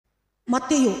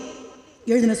மத்தேயு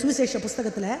எழுதின சுவிசேஷ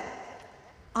புஸ்தகத்தில்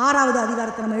 6வது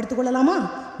அதிகாரத்தை நம்ம எடுத்துக்கொள்ளலாமா?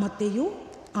 மத்தேயு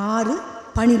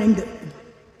 6:12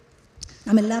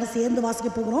 நம்ம எல்லாரும் சேர்ந்து வாசிக்க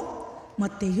போகிறோம்.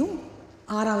 மத்தேயு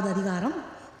 6வது அதிகாரம்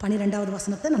 12வது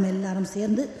வசனத்தை நம்ம எல்லாரும்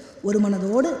சேர்ந்து ஒரு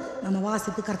மனதோடு நம்ம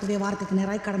வாசித்து கர்த்தருடைய வார்த்தைக்கு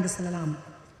நேராய் கடந்து செல்லலாம்.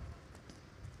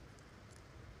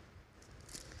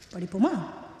 படிப்போமா?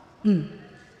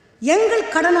 எங்கள்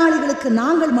கடனாளிகளுக்கு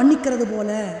நாங்கள் மன்னிக்கிறது போல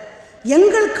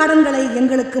எங்கள் கடன்களை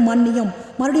எங்களுக்கு மன்னியும்.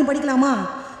 மறுபடியும் படிக்கலாமா?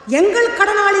 எங்கள்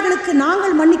கடனாளிகளுக்கு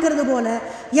நாங்கள் மன்னிக்கிறது போல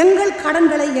எங்கள்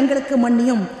கடன்களை எங்களுக்கு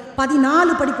மன்னியும்.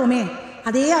 14 படிப்போமே.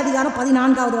 அதே அதிகாரம்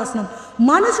 14வது வசனம்.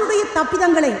 மனுஷருடைய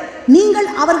தப்பிதங்களை நீங்கள்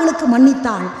அவர்களுக்கு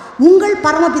மன்னித்தால் உங்கள்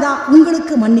பரமபிதா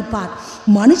உங்களுக்கு மன்னிப்பார்.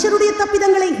 மனுஷருடைய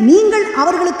தப்பிதங்களை நீங்கள்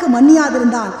அவர்களுக்கு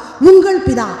மன்னியாதிருந்தால் உங்கள்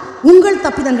பிதா உங்கள்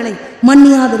தப்பிதங்களை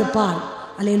மன்னியாதிருப்பார்.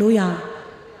 அல்லேலூயா.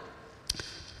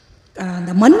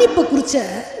 அந்த மன்னிப்பை குறித்த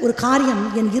ஒரு காரியம்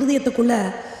என் இருதயத்துக்குள்ள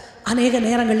அநேக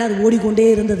நேரங்களில் அது ஓடிக்கொண்டே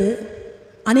இருந்தது.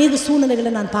 அநேக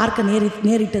சூழ்நிலைகளை நான் பார்க்க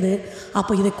நேரிட்டது.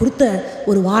 அப்போ இதை குறித்த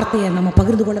ஒரு வார்த்தையை நம்ம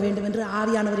பகிர்ந்து கொள்ள வேண்டும் என்று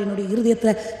ஆவியானவர் என்னுடைய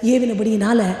இருதயத்தில்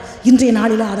ஏவினபடியினால் இன்றைய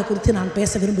நாளில் அதை குறித்து நான்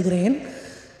பேச விரும்புகிறேன்.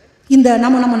 இந்த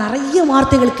நம்ம நிறைய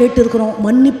வார்த்தைகள் கேட்டு இருக்கிறோம்,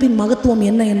 மன்னிப்பின் மகத்துவம்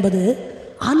என்ன என்பது.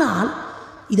 ஆனால்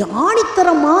இது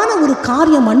ஆணித்தரமான ஒரு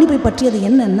காரியம் மன்னிப்பை பற்றியது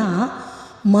என்னன்னா,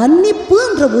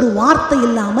 மன்னிப்புன்ற ஒரு வார்த்தை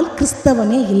இல்லாமல்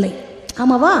கிறிஸ்தவமே இல்லை.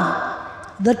 ஆமாவா?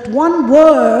 That one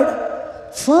word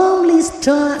firmly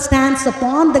stands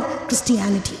upon the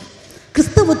Christianity.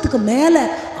 கிறிஸ்தவத்துக்கு மேலே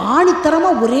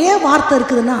ஆணித்தரமாக ஒரே வார்த்தை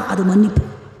இருக்குதுன்னா அது மன்னிப்பு.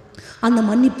 அந்த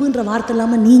மன்னிப்புன்ற வார்த்தை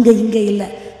இல்லாமல் நீங்கள் இங்கே இல்லை,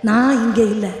 நான் இங்கே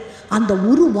இல்லை. அந்த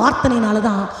ஒரு வார்த்தையினால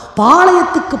தான்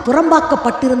பாளையத்துக்கு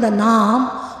புறம்பாக்கப்பட்டிருந்த நாம்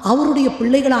அவருடைய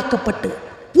பிள்ளைகளாக்கப்பட்டு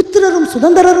புத்திரரும்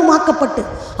சுதந்திரரும் ஆக்கப்பட்டு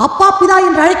அப்பா பிதா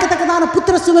என்று அழைக்கத்தக்கதான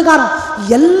புத்திர சுவிகாரம்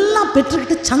எல்லாம்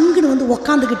பெற்றுக்கிட்டு சங்குன்னு வந்து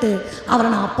உக்காந்துக்கிட்டு அவரை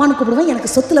நான் அப்பான்னு கூப்பிடுவேன்,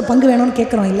 எனக்கு சொத்துல பங்கு வேணும்னு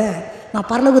கேட்குறோம் இல்லை, நான்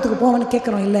பரலோகத்துக்கு போவேன்னு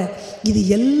கேட்குறோம் இல்லை. இது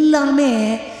எல்லாமே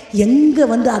எங்கே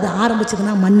வந்து அது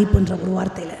ஆரம்பிச்சதுன்னா மன்னிப்புன்ற ஒரு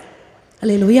வார்த்தையில்.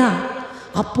 அல்லேலூயா.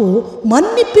 அப்போது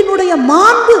மன்னிப்பினுடைய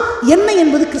மாண்பு என்ன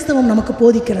என்பது கிறிஸ்தவம் நமக்கு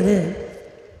போதிக்கிறது.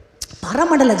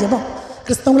 பரமண்டல ஜெபம்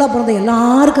கிறிஸ்தவங்களாக பிறந்த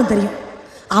எல்லாருக்கும் தெரியும்.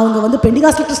 அவங்க வந்து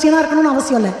பெண்டிகாஸ்டல் கிறிஸ்டியனாக இருக்கணும்னு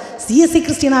அவசியம் இல்லை. சிஎஸ்சி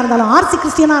கிறிஸ்டியனாக இருந்தாலும் ஆர்சி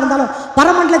கிறிஸ்டியனாக இருந்தாலும்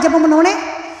பரமண்டல ஜெபம் பண்ணவனே,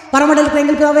 பரமண்டலத்தில்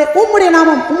எங்களுக்கு உம்முடைய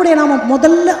நாமம்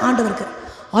முதல்ல ஆண்டவருக்கு.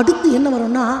 அடுத்து என்ன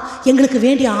வரும்னா, எங்களுக்கு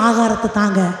வேண்டிய ஆகாரத்தை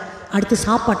தாங்க. அடுத்து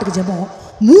சாப்பாட்டுக்கு ஜெபம்.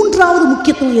 3வது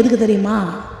முக்கியத்துவம் எதுக்கு தெரியுமா?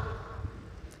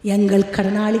 எங்கள்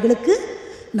கடனாளிகளுக்கு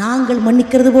நாங்கள்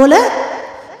மன்னிக்கிறது போல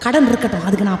கடன் இருக்கட்டும்.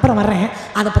 அதுக்கு நான் அப்புறம் வர்றேன்.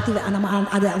 அதை பற்றி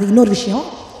அது இன்னொரு விஷயம்.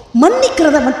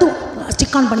 மன்னிக்கிறத மட்டும்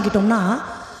ஸ்டிக் ஆன் பண்ணிக்கிட்டோம்னா,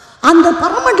 அந்த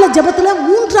பரமண்டல ஜபத்தில்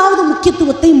 3வது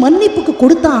முக்கியத்துவத்தை மன்னிப்புக்கு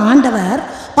கொடுத்த ஆண்டவர்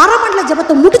பரமண்டல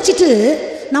ஜபத்தை முடிச்சுட்டு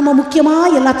நம்ம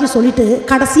முக்கியமாக எல்லாத்தையும் சொல்லிட்டு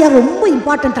கடைசியாக ரொம்ப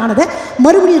இம்பார்ட்டண்ட்டானதை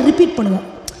மறுபடியும் ரிப்பீட் பண்ணுவோம்.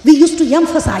 We use to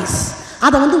emphasize.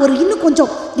 அதை வந்து ஒரு இன்னும்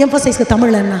கொஞ்சம் எம்ஃபசைஸ்க்கு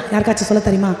தமிழில் என்ன யாருக்காச்சும் சொல்ல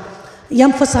தெரியுமா?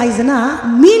 எம்ஃபசைஸ்னா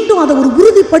மீண்டும் அதை ஒரு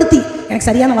உறுதிப்படுத்தி, எனக்கு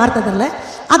சரியான வார்த்தை தெரியல,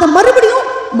 அதை மறுபடியும்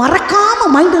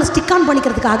மறக்காமல் மைண்டில் ஸ்டிக் ஆன்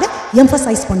பண்ணிக்கிறதுக்காக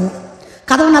எம்ஃபசைஸ் பண்ணுவோம்.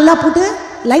 கதவை நல்லா போட்டு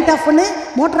லைட் ஆஃப் பண்ணு,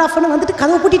 மோட்டர் ஆஃப் பண்ணு, வந்துட்டு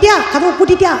கதவை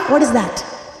பூட்டிட்டியா, வாட் இஸ் தட்?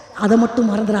 அதை மட்டும்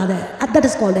மறந்துடாத. That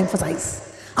is called emphasize.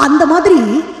 அந்த மாதிரி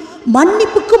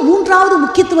மன்னிப்புக்கு 3வது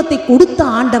முக்கியத்துவத்தை கொடுத்த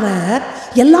ஆண்டவர்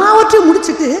எல்லாவற்றையும்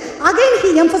முடிச்சுட்டு அகைன் ஹி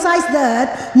எம்ஃபசைஸ்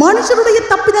தட் மனுஷருடைய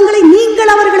தப்பிதங்களை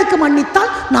நீங்கள் அவர்களுக்கு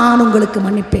மன்னித்தால் நான் உங்களுக்கு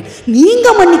மன்னிப்பேன், நீங்க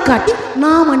மன்னிக்காட்டி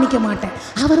நான் மன்னிக்க மாட்டேன்.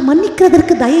 அவர்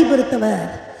மன்னிக்கிறதற்கு தயை பெருத்தவர்.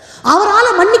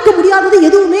 அவரால் மன்னிக்க முடியாதது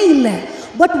எதுவுமே இல்லை.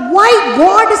 But why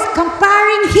God is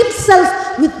comparing himself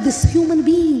with this human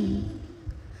being?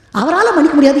 அவரால்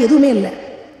மன்னிக்க முடியாது எதுவுமே இல்லை.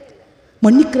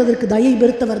 மன்னிக்கிறதற்கு தயை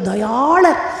பெருத்தவர்,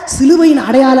 தயாளர். சிலுவையின்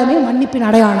அடையாளமே மன்னிப்பின்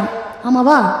அடையாளம்.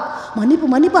 ஆமாவா?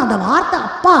 மன்னிப்பு அந்த வார்த்தை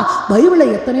அப்பா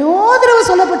பைபிளில் எத்தனையோ தடவை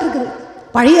சொல்லப்பட்டிருக்குது.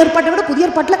 பழைய ஏற்பாட்டை விட புதிய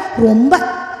ஏற்பாட்டில் ரொம்ப.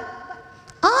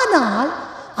 ஆனால்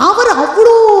அவர்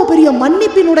அவ்வளோ பெரிய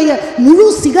மன்னிப்பினுடைய முழு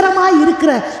சிகரமாக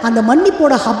இருக்கிற அந்த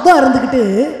மன்னிப்போட ஹப்பா இருந்துக்கிட்டு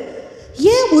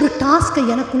ஏன் ஒரு டாஸ்கை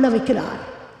எனக்குள்ள வைக்கிறார்?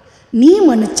 நீ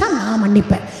மன்னிச்சா நான்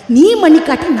மன்னிப்பேன், நீ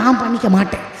மன்னிக்காட்டி நான் மன்னிக்க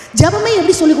மாட்டேன். ஜெபமே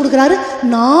எப்படி சொல்லி கொடுக்குறாரு?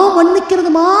 நான்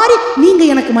மன்னிக்கிறது மாதிரி நீங்க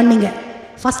எனக்கு மன்னிங்க.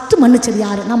 ஃபர்ஸ்ட் மன்னிச்சது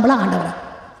யாரு? நம்மள ஆண்டவரை.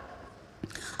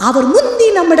 அவர் முந்தி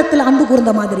நம்மிடத்தில் அன்பு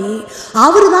கூர்ந்த மாதிரி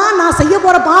அவரு தான் நான் செய்ய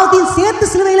போற பாவத்தையும் சேர்த்து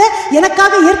சிலுவையில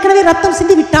எனக்காக ஏற்கனவே ரத்தம்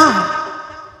சிந்தி விட்டார்.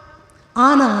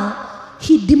 ஆனா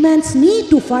he demands me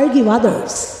to forgive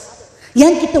others.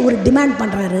 என்கிட்ட ஒரு டிமாண்ட்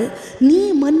பண்ணுறாரு, நீ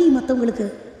மன்னி மற்றவங்களுக்கு.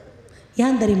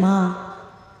 ஏன் தெரியுமா?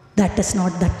 That is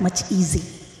not that much easy.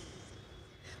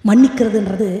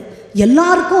 மன்னிக்கிறதுன்றது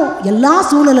எல்லாருக்கும் எல்லா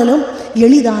சூழலிலும்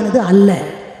எளிதானது அல்ல.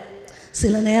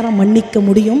 சில நேரம் மன்னிக்க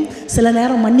முடியும், சில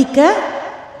நேரம் மன்னிக்க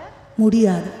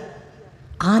முடியாது.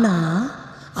 ஆனால்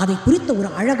அதை குறித்த ஒரு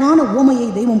அழகான உவமையை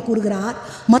தெய்வம் கூறுகிறார்.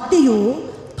 மத்தேயு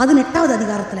 18வது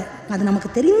அதிகாரத்தில். அது நமக்கு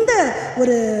தெரிந்த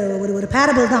ஒரு ஒரு ஒரு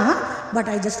பேரபிள் தான். But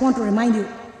I just want to remind you.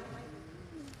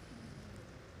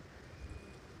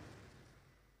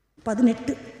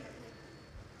 18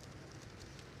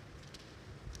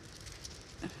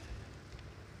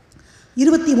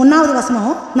 21வது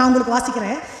வசனம் நான் உங்களுக்கு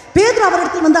வாசிக்கிறேன். பேதுரு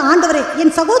அவரிடத்தில் வந்து, ஆண்டவரே,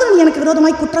 என் சகோதரன் எனக்கு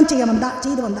விரோதமாய் குற்றம் செய்து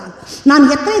வந்தான். நான்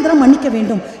எத்தனை தரம் மன்னிக்க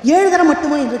வேண்டும்? 7 தரம்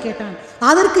மட்டுமா என்று கேட்டான்.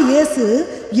 அதற்கு இயேசு,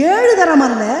 7 தரம்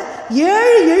அல்ல,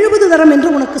 70 தரம் என்று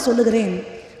உனக்கு சொல்லுகிறேன்.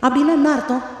 அப்படின்னா என்ன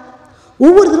அர்த்தம்?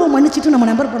 ஒவ்வொரு தடவை மன்னிச்சுட்டு நம்ம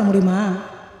நம்பர் போட முடியுமா?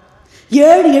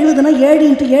 7 70னா 7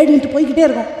 × 7 × போய்கிட்டே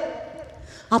இருக்கும்.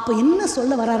 அப்போ என்ன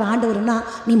சொல்ல வர்றாரு ஆண்டவர்னா,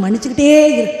 நீ மன்னிச்சுக்கிட்டே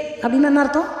இரு. அப்படின்னு என்ன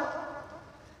அர்த்தம்?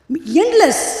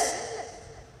 எண்ட்லெஸ்.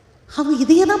 அவங்க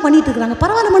இதையே தான் பண்ணிட்டு இருக்கிறாங்க.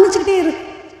 பரவாயில்ல, மன்னிச்சுக்கிட்டே இரு.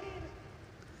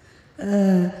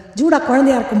 ஜூடா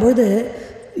குழந்தையா இருக்கும்போது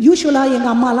யூஸ்வலாக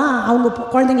எங்கள் அம்மாலாம் அவங்க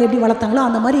குழந்தைங்களை எப்படி வளர்த்தாங்களோ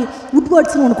அந்த மாதிரி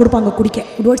உட்வேர்ட்ஸ்னு ஒன்று கொடுப்பாங்க குடிக்க.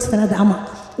 உட்வேர்ட்ஸ் தானே அது? ஆமாம்,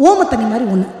 ஓம தண்ணி மாதிரி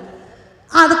ஒன்று.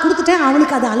 அதை கொடுத்துட்டேன்.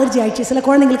 அவனுக்கு அது அலர்ஜி ஆகிடுச்சு. சில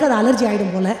குழந்தைங்களுக்கு அது அலர்ஜி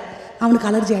ஆகிடும் போல். அவனுக்கு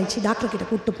அலர்ஜி ஆகிடுச்சு. டாக்டர்கிட்ட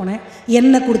கூப்பிட்டு போனேன்.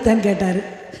 என்ன கொடுத்தேன்னு கேட்டார்.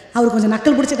 அவர் கொஞ்சம்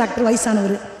நக்கல் பிடிச்ச டாக்டர்,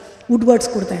 வயசானவர்.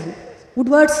 உட்வேர்ட்ஸ் கொடுத்தேன்.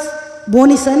 உட்வேர்ட்ஸ்,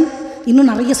 போனிசன்,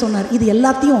 இன்னும் நிறைய சொன்னார். இது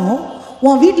எல்லாத்தையும்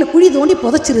உன் வீட்டில் குழி தோண்டி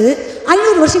புதைச்சிரு,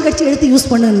 500 வருஷம் கழிச்சு எடுத்து யூஸ்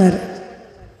பண்ணுன்னாரு.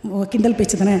 கிண்டல்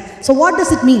பேச்சு தானே. So what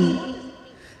does it mean?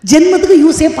 ஜென்மத்துக்கு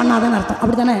யூஸே பண்ணாதான்னு அர்த்தம்.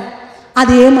 அப்படி தானே?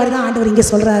 அதே மாதிரி தான் ஆண்டவர் இங்கே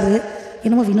சொல்கிறாரு.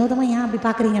 என்னமோ வினோதமாக ஏன் அப்படி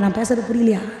பார்க்குறீங்க? நான் பேசுறது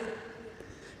புரியலையா?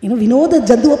 இன்னும் வினோத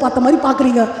ஜந்துவை பார்த்த மாதிரி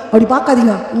பார்க்குறீங்க. அப்படி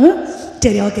பார்க்காதீங்க.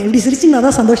 சரி, ஓகே. இப்படி சிரிச்சிங்கன்னா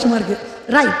தான் சந்தோஷமாக இருக்குது.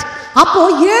 ரைட்.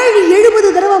 அப்போது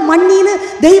 70 தடவை மன்னின்னு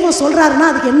தெய்வம் சொல்கிறாருன்னா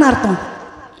அதுக்கு என்ன அர்த்தம்?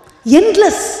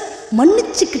 எண்ட்லெஸ்.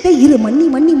 மன்னிச்சுக்கிட்டே இரு. மன்னி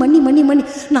மன்னி மன்னி மன்னி மன்னி.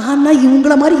 நான்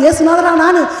இவங்கள மாதிரி ஏசுனாதரா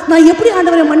நான் எப்படி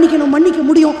ஆண்டவரை மன்னிக்க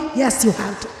முடியும்? S, you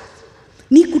have to.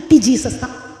 நீ குட்டி ஜீசஸ்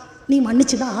தான். நீ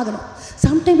மன்னிச்சு தான் ஆகணும்.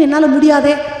 சம்டைம் என்னால்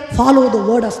முடியாதே. Follow the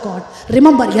word of God.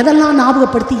 Remember, எதெல்லாம்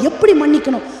ஞாபகப்படுத்தி எப்படி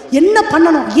மன்னிக்கணும், என்ன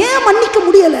பண்ணணும். ஏன் மன்னிக்க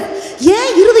முடியலை?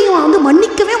 ஏன் இருதயம் வந்து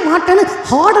மன்னிக்கவே மாட்டேன்னு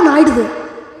ஹார்டன் ஆயிடுது?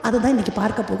 அதை தான் இன்றைக்கி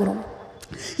பார்க்க போகிறோம்.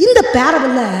 இந்த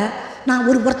பேரபிளில் நான்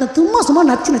ஒருத்தர் சும்மா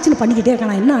நச்சுன்னு பண்ணிக்கிட்டே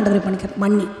இருக்கேன். நான் என்ன ஆண்டவரை பண்ணிக்கிறேன்?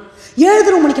 மன்னி. 7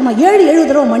 தடவை மன்னிக்கணுமா? 70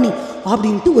 தடவை மன்னி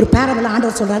அப்படின்ட்டு ஒரு பேரபிளை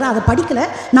ஆண்டவர் சொல்கிறாரு. அதை படிக்கலை.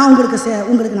 நான்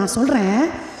உங்களுக்கு நான் சொல்கிறேன்.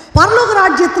 பரலோக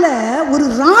ராஜ்யத்தில் ஒரு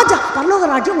ராஜா, பரலோக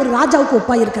ராஜ்யம் ஒரு ராஜாவுக்கு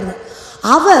ஒப்பாக இருக்கிறது.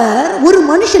 அவர் ஒரு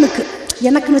மனுஷனுக்கு,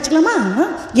 எனக்குன்னு வச்சுக்கலாமா,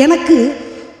 எனக்கு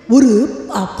ஒரு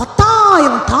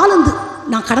 10,000 தாலந்து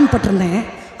நான் கடன் பட்டிருந்தேன்.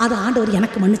 அதை ஆண்டவர்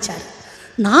எனக்கு மன்னிச்சார்.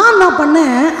 நான்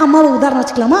பண்ணேன். அம்மாவை உதாரணம்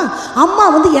வச்சுக்கலாமா? அம்மா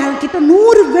வந்து என்கிட்ட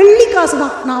 100 வெள்ளி காசு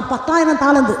தான். நான் 10,000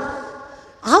 தாலந்து.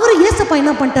 அவர் ஏசப்பா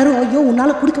என்ன பண்ணிட்டாரு? ஐயோ,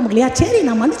 உன்னால் கொடுக்க முடியலையா? சரி,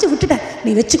 நான் மன்னிச்சு விட்டுட்டேன்,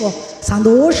 நீ வச்சுக்கோ.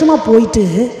 சந்தோஷமாக போயிட்டு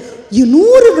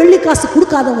 100 வெள்ளி காசு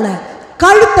கொடுக்காதவங்கள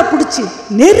கழுத்தை பிடிச்சி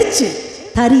நெரிச்சு,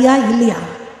 தரியா இல்லையா?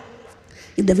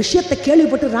 இந்த விஷயத்தை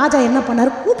கேள்விப்பட்டு ராஜா என்ன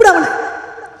பண்ணாரு? கூப்பிடவன,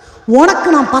 உனக்கு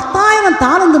நான் 10,000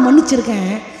 தாலந்து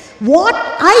மன்னிச்சிருக்கேன். What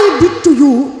I did to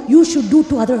you, you should do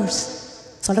to others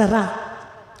சொல்கிறாரா?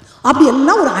 அப்படி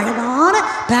எல்லாம் ஒரு அழகான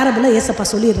பேரபிளை ஏசப்பா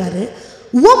சொல்லிடுறாரு.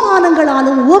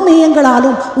 உவமானங்களாலும்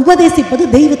உவமேயங்களாலும் உபதேசிப்பது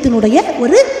தெய்வத்தினுடைய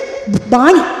ஒரு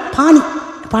பாணி,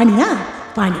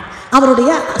 அவருடைய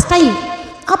ஸ்டைல்.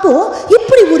 அப்போது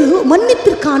இப்படி ஒரு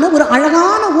மன்னிப்பிற்கான ஒரு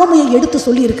அழகான உவமையை எடுத்து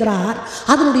சொல்லியிருக்கிறார்.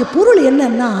 அதனுடைய பொருள்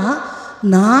என்னன்னா,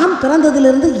 நான்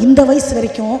பிறந்ததிலிருந்து இந்த வயசு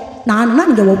வரைக்கும் நான்னா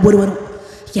நீங்கள் ஒவ்வொருவரும்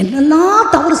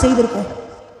என்னெல்லாம் தவறு செய்திருக்கோம்,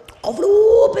 அவ்வளோ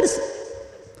பெருசு.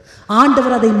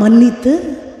 ஆண்டவர் அதை மன்னித்து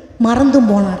மறந்தும்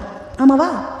போனார். ஆமாவா?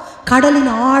 கடலின்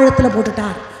ஆழத்தில்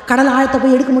போட்டுட்டார். கடல் ஆழத்தை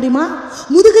போய் எடுக்க முடியுமா?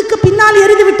 முதுகுக்கு பின்னால்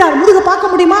எறிந்து விட்டார். முதுகை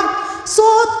பார்க்க முடியுமா? ஸோ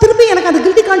திருப்பி எனக்கு அந்த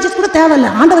கில்ட்டி கான்ஷியஸ் கூட தேவையில்லை.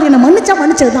 ஆண்டவர் என்னை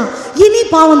மன்னிச்சது தான். இனி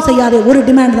பாவம் செய்யாதே, ஒரு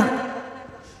டிமாண்ட் தான்.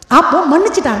 அப்போ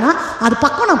மன்னிச்சிட்டாங்கன்னா அது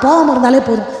பக்கம் நான் போகாமல் இருந்தாலே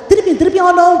போதும். திருப்பி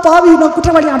பாவி, நான்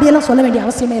குற்றவாளி அப்படியெல்லாம் சொல்ல வேண்டிய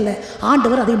அவசியமே இல்லை.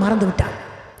 ஆண்டவர் அதை மறந்து விட்டார்.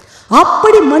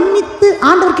 அப்படி மன்னித்து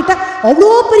ஆண்டவர்கிட்ட அவ்வளோ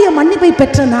பெரிய மன்னிப்பை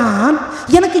பெற்ற நான்,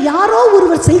 எனக்கு யாரோ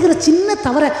ஒருவர் செய்கிற சின்ன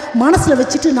தவறை மனசில்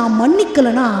வச்சுட்டு நான்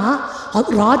மன்னிக்கலைன்னா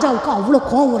ராஜாவுக்கு அவ்வளோ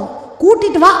கோவம் வரும்.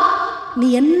 கூட்டிட்டு வா, நீ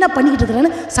என்ன பண்ணிக்கிட்டு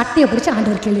இருக்கிறன்னு சட்டையை பிடிச்சி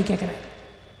ஆண்டவர் கேள்வி கேட்குறேன்.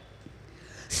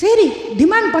 சரி,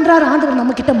 டிமாண்ட் பண்ணுறாரு ஆண்டவர்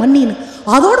நம்மக்கிட்ட மன்னின்னு.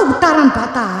 அதோடு விட்டாரான்னு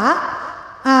பார்த்தா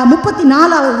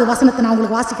 34வது வசனத்தை நான்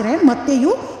உங்களுக்கு வாசிக்கிறேன்.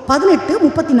 மத்தேயு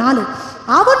 18:34.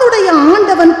 அவனுடைய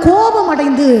ஆண்டவன் கோபம்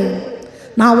அடைந்து,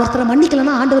 நான் ஒருத்தரை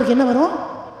மன்னிக்கலைன்னா ஆண்டவருக்கு என்ன வரும்?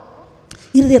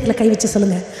 இருதயத்தில் கை வச்சு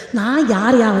சொல்லுங்க. நான்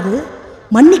யாரையாவது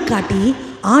மன்னிக்காட்டி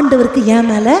ஆண்டவருக்கு என்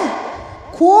மேலே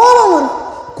கோபம் வரும்.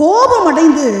 கோபம்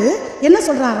அடைந்து என்ன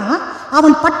சொல்றாராம்?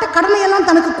 அவன் பட்ட கடனையெல்லாம்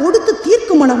தனக்கு கொடுத்து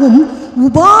தீர்க்கும் மனவும்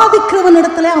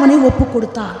உபாதிக்கிறவனிடத்துல அவனை ஒப்பு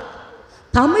கொடுத்தார்.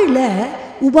 தமிழில்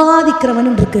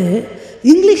உபாதிக்கிறவன் இருக்கு,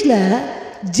 இங்கிலீஷில்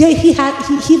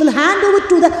he will hand over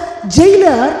to the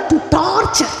Jailer to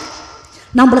torture.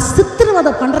 நம்மளை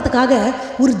சித்திரவதை பண்ணுறதுக்காக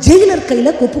ஒரு ஜெயிலர்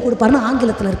கையில் கொப்பு கொடுப்பாருன்னு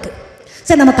ஆங்கிலத்தில் இருக்குது.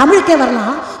 சரி, நம்ம தமிழுக்கே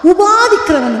வரலாம்.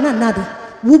 உபாதிக்கிறவன் என்னது?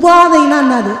 உபாதைனா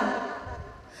என்னது?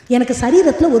 எனக்கு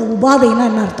சரீரத்தில் ஒரு உபாதைனா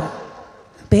என்ன அர்த்தம்?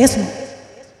 பேசணும்.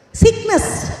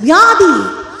 சிக்னஸ், வியாதி.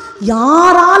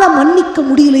 யாரால மன்னிக்க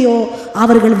முடியலையோ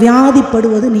அவர்கள்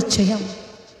வியாதிப்படுவது நிச்சயம்.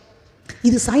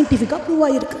 இது சயின்டிஃபிக்காக ப்ரூவ்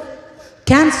ஆகிருக்கு.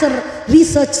 கேன்சர்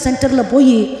ரீசர்ச் சென்டரில்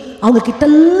போய் அவங்க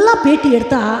கிட்டெல்லாம் பேட்டி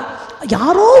எடுத்தால்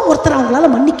யாரோ ஒருத்தர் அவங்களால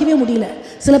மன்னிக்கவே முடியல.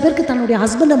 சில பேருக்கு தன்னுடைய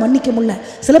ஹஸ்பண்டை மன்னிக்க முடியல,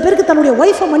 சில பேருக்கு தன்னுடைய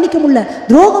ஒய்ஃபை மன்னிக்க முடியல,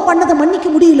 துரோகம் பண்ணதை மன்னிக்க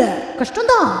முடியல.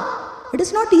 கஷ்டம்தான். இட்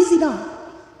இஸ் நாட் ஈஸி தான்.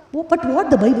 But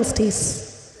what the Bible stay,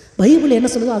 Bible என்ன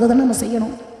சொல்லுதோ அதை தானே நம்ம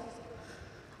செய்யணும்.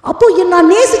 அப்போ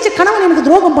நான் நேசித்த கணவன் எனக்கு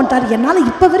துரோகம் பண்ணிட்டார், என்னால்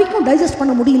இப்போ வரைக்கும் டைஜஸ்ட்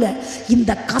பண்ண முடியல.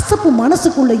 இந்த கசப்பு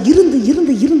மனசுக்குள்ளே இருந்து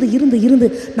இருந்து இருந்து இருந்து இருந்து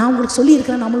நான் உங்களுக்கு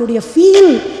சொல்லியிருக்கிறேன், நம்மளுடைய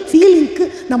ஃபீலிங்க்கு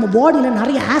நம்ம பாடியில்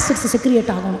நிறைய ஆசிட்ஸ்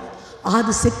செக்ரியேட் ஆகணும்.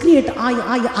 அது செக்ரியேட்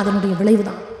ஆகி அதனுடைய விளைவு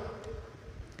தான்.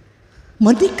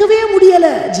 மதிக்கவே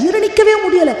முடியலை, ஜீரணிக்கவே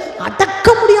முடியலை, அடக்க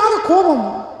முடியாத கோபம்,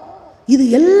 இது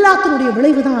எல்லாத்தினுடைய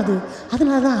விளைவு தான் அது.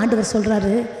 அதனால தான் ஆண்டவர்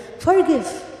சொல்கிறாரு,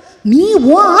 forgive. நீ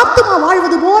உன் ஆத்மா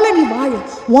வாழ்வது போல நீ வாழ.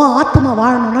 உன் ஆத்மா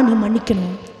வாழணும்னா நீ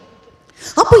மன்னிக்கணும்.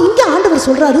 அப்போ இங்கே ஆண்டவர்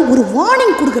சொல்றாரு, ஒரு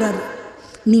வார்னிங் கொடுக்குறாரு.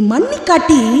 நீ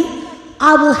மன்னிக்காட்டி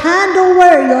I will hand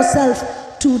over yourself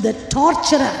to the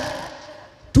torturer,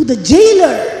 to the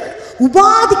jailer.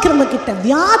 உபாதிக்கிறவங்க கிட்ட,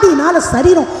 வியாதினால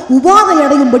சரீரம் உபாதை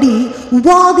அடையும்படி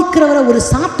உபாதிக்கிறவரை ஒரு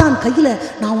சாத்தான் கையில்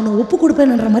நான் உன்னை ஒப்பு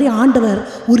கொடுப்பேன்ன்ற மாதிரி ஆண்டவர்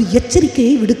ஒரு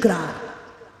எச்சரிக்கையை விடுக்கிறார்.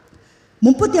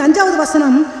 35வது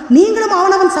வசனம், நீங்களும்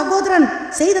அவனவன் சகோதரன்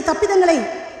செய்த தப்பிதங்களை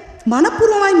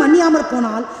மனப்பூர்வமாய் மன்னியாமல்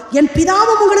போனால் என்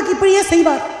பிதாவும் உங்களுக்கு இப்படியே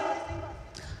செய்வார்.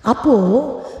 அப்போ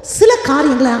சில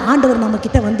காரியங்களை ஆண்டவர் நம்ம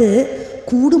கிட்ட வந்து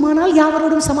கூடுமானால்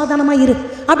யாவரோடும் சமாதானமாக இரு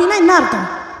அப்படின்னா என்ன அர்த்தம்?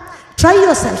 ட்ரை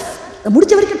யுவர் செல்ஃப்,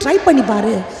 முடிஞ்ச வரைக்கும் ட்ரை பண்ணி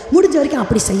பாரு, முடிஞ்ச வரைக்கும்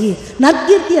அப்படி செய்ய,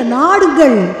 நற்கீர்த்திய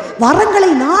நாடுங்கள்,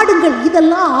 வரங்களை நாடுங்கள்,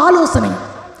 இதெல்லாம் ஆலோசனை,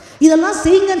 இதெல்லாம்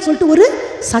செய்யுங்கன்னு சொல்லிட்டு ஒரு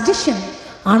சஜஷன்.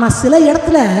 ஆனால் சில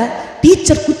இடத்துல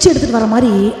டீச்சர் குச்சி எடுத்துகிட்டு வர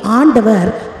மாதிரி ஆண்டவர்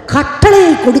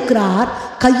கட்டளையை கொடுக்கிறார்,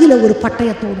 கையில் ஒரு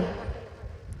பட்டயத்தோடு.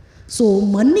 ஸோ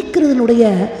மன்னிக்கிறதுனுடைய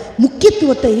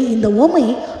முக்கியத்துவத்தை இந்த உவமை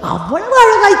அவ்வளவு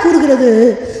அழகாய் கூறுகிறது.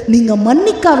 நீங்கள்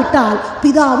மன்னிக்காவிட்டால்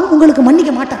பிதாவும் உங்களுக்கு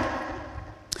மன்னிக்க மாட்டார்.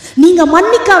 நீங்க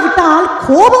மன்னிக்காவிட்டால்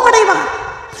கோபம் அடைவார்.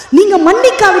 நீங்க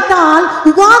மன்னிக்காவிட்டால்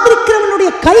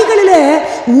உபாதிக்கிறவனுடைய கைகளிலே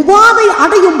உபாதை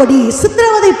அடையும்படி,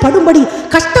 சித்திரவதை படும்படி,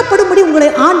 கஷ்டப்படும்படி உங்களை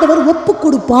ஆண்டவர் ஒப்பு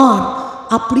கொடுப்பார்.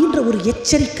 அப்படின்ற ஒரு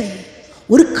எச்சரிக்கை,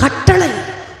 ஒரு கட்டளை,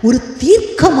 ஒரு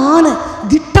தீர்க்கமான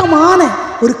திட்டமான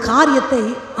ஒரு காரியத்தை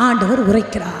ஆண்டவர்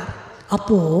உரைக்கிறார்.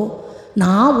 அப்போ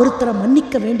நான் ஒருத்தரை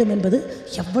மன்னிக்க வேண்டும் என்பது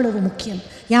எவ்வளவு முக்கியம்.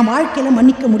 என் வாழ்க்கையில்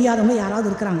மன்னிக்க முடியாதவங்க யாராவது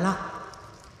இருக்கிறாங்களா?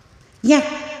 ஏன்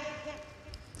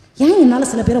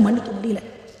என்னால் சில பேரை மன்னிக்க முடியல?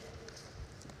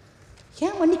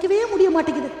 ஏன் மன்னிக்கவே முடிய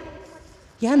மாட்டேங்குது?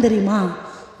 ஏன் தெரியுமா?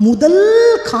 முதல்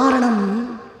காரணம்,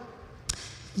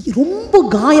 ரொம்ப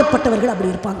காயப்பட்டவர்கள்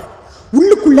அப்படி இருப்பாங்க.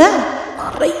 உள்ளுக்குள்ள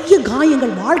நிறைய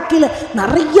காயங்கள், வாழ்க்கையில்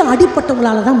நிறைய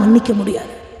அடிப்பட்டவங்களால தான் மன்னிக்க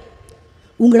முடியாது.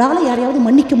 உங்களால் யாரையாவது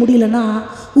மன்னிக்க முடியலன்னா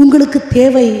உங்களுக்கு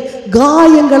தேவை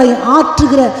காயங்களை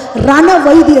ஆற்றுகிற ரண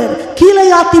வைத்தியர்,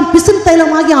 கீழையாத்தின் பிசின்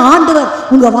தைலமாகிய ஆண்டவர்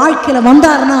உங்கள் வாழ்க்கையில்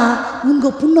வந்தார்னா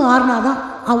உங்கள் புண்ணு ஆறுனாதான்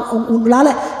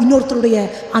உங்களால் இன்னொருத்தருடைய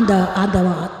அந்த அந்த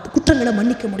குற்றங்களை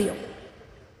மன்னிக்க முடியும்.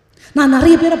 நான்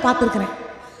நிறைய பேரை பார்த்துருக்கிறேன்.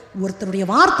 ஒருத்தருடைய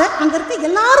வார்த்தை, அங்கே இருக்க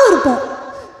எல்லாரும் இருப்போம்,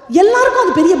 எல்லாருக்கும்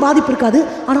அது பெரிய பாதிப்பு இருக்காது.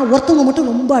 ஆனால் ஒருத்தவங்க மட்டும்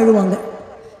ரொம்ப அழுவாங்க.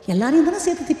 எல்லாரையும் தானே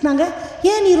சேர்த்து திட்டினாங்க,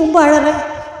 ஏன் நீ ரொம்ப அழற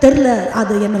தெரில,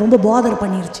 அது என்னை ரொம்ப பாதர்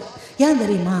பண்ணிருச்சு. ஏன்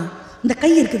தெரியுமா? இந்த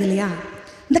கை இருக்குது இல்லையா,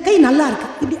 இந்த கை நல்லா இருக்கு,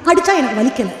 இப்படி அடித்தா எனக்கு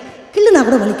வலிக்கலை, கிள்ளுனா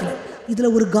கூட வலிக்கலை.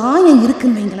 இதில் ஒரு காயம்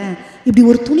இருக்குன்னு வைங்களேன், இப்படி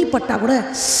ஒரு துணி பட்டா கூட,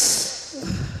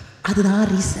 அதுதான்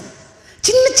ரீசன்.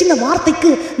 சின்ன சின்ன வார்த்தைக்கு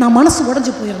நான் மனசு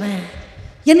உடஞ்சி போயிடுறேன்.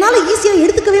 என்னால் ஈஸியாக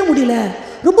எடுத்துக்கவே முடியல,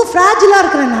 ரொம்ப ஃப்ராஜிலாக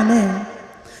இருக்கிறேன் நான்.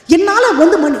 என்னால்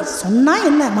வந்து சொன்னால்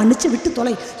என்ன, மன்னிச்சு விட்டு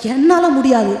தொலை, என்னால்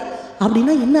முடியாது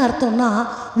அப்படின்னா என்ன அர்த்தம்னா,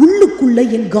 உள்ளுக்குள்ள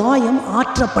என் காயம்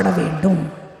ஆற்றப்பட வேண்டும்.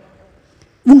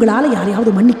 உங்களால்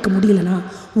யாரையாவது மன்னிக்க முடியலன்னா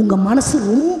உங்கள் மனசு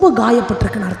ரொம்ப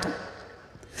காயப்பட்டிருக்குன்னு அர்த்தம்.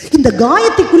 இந்த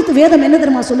காயத்தை குறித்து வேதம் என்ன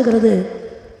தெரியுமா சொல்லுகிறது?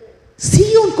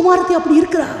 சீயோன் குமாரத்தி அப்படி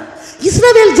இருக்கிறார்,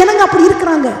 இஸ்ரவேல் ஜனங்க அப்படி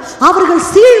இருக்கிறாங்க. அவர்கள்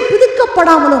சீழ்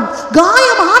பிதுக்கப்படாமலும்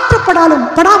காயம்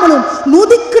ஆற்றப்படாமலும்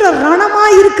நொதிக்கிற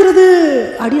ரணமாய் இருக்கிறது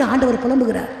அப்படின்னு ஆண்டவர்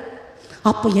புலம்புகிறார்.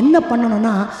 அப்போ என்ன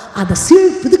பண்ணணும்னா, அதை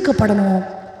சீழ் பிதுக்கப்படணும்.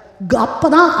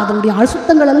 அப்பதான் அதனுடைய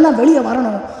அசுத்தங்கள் எல்லாம் வெளியே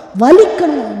வரணும்,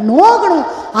 வலிக்கணும், நோகணும்.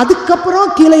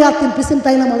 அதுக்கப்புறம் கீழையாத்தின் பிசின்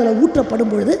தைலம் அதில்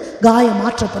ஊற்றப்படும் பொழுது காயம்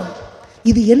மாற்றப்படும்.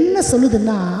 இது என்ன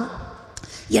சொல்லுதுன்னா,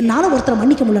 என்னால் ஒருத்தரை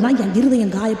மன்னிக்க முடியலன்னா என்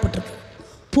இருதயம் காயப்பட்டிருக்கு.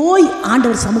 போய்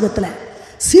ஆண்டவர் சமூகத்தில்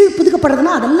சீழ்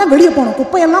புதுக்கப்படுறதுன்னா அதெல்லாம் வெளியே போகணும்,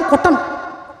 குப்பையெல்லாம் கொட்டணும்,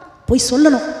 போய்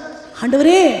சொல்லணும்,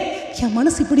 ஆண்டவரே என்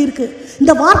மனசு இப்படி இருக்கு,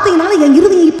 இந்த வார்த்தையினால என்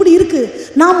இருதயம் இப்படி இருக்கு,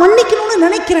 நான் மன்னிக்கணும்னு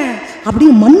நினைக்கிறேன்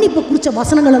அப்படின்னு மன்னிப்பை குறித்த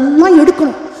வசனங்கள் எல்லாம்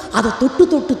எடுக்கணும். அதை தொட்டு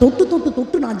தொட்டு தொட்டு தொட்டு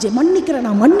தொட்டு நான்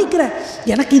மன்னிக்கிறேன்,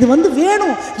 எனக்கு இது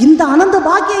வேணும், இந்த அனந்த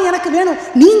பாக்கியம் எனக்கு வேணும்,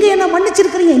 நீங்க என்ன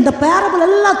மன்னிச்சிருக்கிறீங்க, இந்த பேரபிள்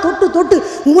எல்லாம் தொட்டு தொட்டு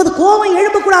உமது கோபம்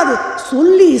எழுப்பக்கூடாது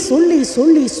சொல்லி சொல்லி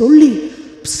சொல்லி சொல்லி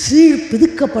சீழ்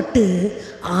பிதுக்கப்பட்டு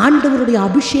ஆண்டவருடைய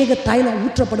அபிஷேக தைலம்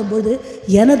ஊற்றப்படும் போது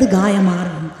எனது காயம்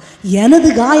ஆறும். எனது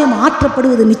காயம்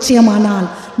ஆற்றப்படுவது நிச்சயமானால்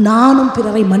நானும்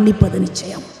பிறரை மன்னிப்பது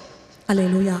நிச்சயம்.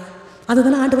 அல்லேலூயா.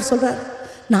 அதுதானே ஆண்டவர் சொல்றார்.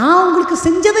 நான் உங்களுக்கு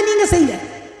செஞ்சதை நீங்க செய்ய,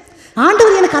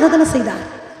 ஆண்டவர் எனக்கு அதை தானே செய்தார்,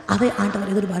 அதை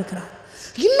ஆண்டவர் எதிர்பார்க்கிறார்.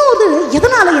 இன்னொரு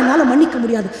எதனால என்னால் மன்னிக்க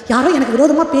முடியாது, யாரோ எனக்கு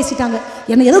விரோதமாக பேசிட்டாங்க,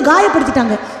 என்னை ஏதோ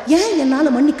காயப்படுத்திட்டாங்க, ஏன்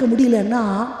என்னால் மன்னிக்க முடியலன்னா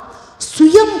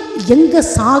சுயம் எங்க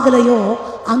சாகலையோ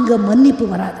அங்க மன்னிப்பு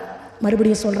வராது.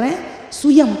 மறுபடியும் சொல்றேன்,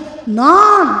 சுயம்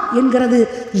நான் என்கிறது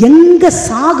எங்க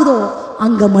சாகுதோ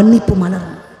அங்க மன்னிப்பு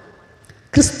மலரும்.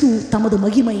 கிறிஸ்து தமது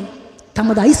மகிமை,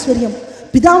 தமது ஐஸ்வர்யம்,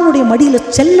 பிதாவுடைய மடியில்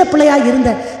செல்ல பிள்ளையாய்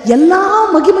இருந்த எல்லா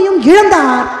மகிமையும்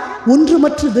இழந்தார்,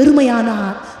 ஒன்றுமற்று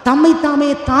வெறுமையானார், தம்மை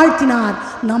தாமே தாழ்த்தினார்,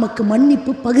 நமக்கு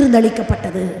மன்னிப்பு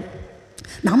பகிர்ந்தளிக்கப்பட்டது.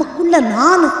 நமக்குள்ள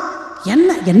நான்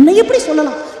என்னை எப்படி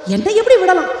சொல்லலாம், என்னை எப்படி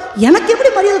விடலாம், எனக்கு எப்படி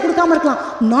மரியாதை கொடுக்காம இருக்கலாம்,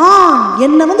 நான்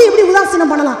என்னை எப்படி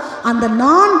உதாசீனம் பண்ணலாம், அந்த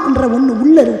நான் என்ற ஒன்று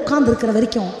உள்ள உட்கார்ந்து இருக்கிற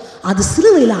வரைக்கும், அது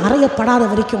சிலுவையில் அறையப்படாத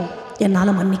வரைக்கும்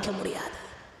என்னால் மன்னிக்க முடியாது.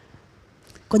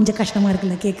 கொஞ்சம் கஷ்டமாக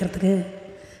இருக்குல்ல கேட்கறதுக்கு.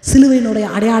 சிலுவையினுடைய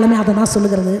அடையாளமே அதை தான்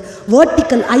சொல்லுகிறது.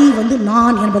 வேர்டிக்கல் ஐ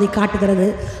நான் என்பதை காட்டுகிறது,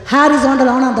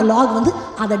 ஹாரிசாண்டலான அந்த லாக்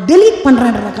அதை டெலீட்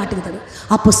பண்ணுறன்றதை காட்டுகிறது.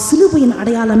 அப்போ சிலுவையின்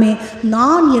அடையாளமே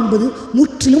நான் என்பது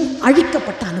முற்றிலும்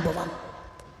அழிக்கப்பட்ட அனுபவம்.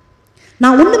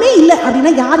 நான் ஒன்றுமே இல்லை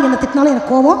அப்படின்னா யார் என்னை திட்டினாலும்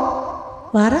எனக்கு கோபம்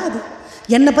வராது.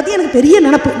 என்னை பற்றி எனக்கு பெரிய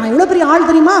நினப்பு, நான் எவ்வளோ பெரிய ஆள்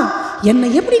தெரியுமா, என்னை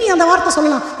எப்படி நீ அந்த வார்த்தை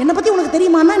சொல்லலாம், என்னை பற்றி உனக்கு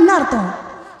தெரியுமான்னா என்ன அர்த்தம்,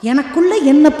 எனக்குள்ள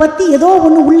என்னை பற்றி ஏதோ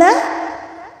ஒன்று உள்ள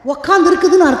உக்காந்து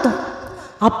இருக்குதுன்னு அர்த்தம்.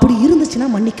 அப்படி இருந்துச்சுன்னா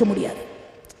மன்னிக்க முடியாது.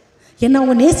 என்ன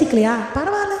அவங்க நேசிக்கலையா,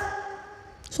 பரவாயில்ல,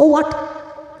 ஸோ வாட்,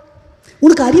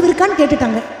 உனக்கு அறிவு இருக்கான்னு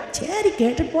கேட்டுட்டாங்க, சரி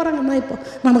கேட்டுட்டு போகிறாங்கம்மா, இப்போ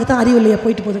நமக்கு தான் அறிவு இல்லையா,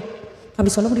 போயிட்டு போகுது,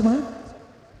 அப்படி சொல்ல முடியுமா?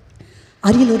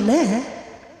 அரியலூரில்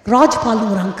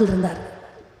ராஜ்பால்னு ஒரு அங்கிள் இருந்தார்.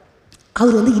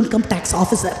 அவர் இன்கம் டேக்ஸ்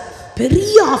ஆஃபீஸர்,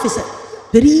 பெரிய ஆஃபீஸர்,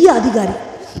 பெரிய அதிகாரி.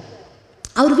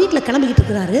 அவர் வீட்டில் கிளம்பிக்கிட்டு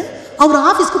இருக்கிறாரு. அவர்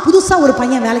ஆஃபீஸ்க்கு புதுசாக ஒரு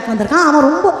பையன் வேலைக்கு வந்திருக்கான். அவன்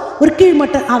ரொம்ப ஒரு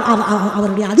கீழ்மட்ட,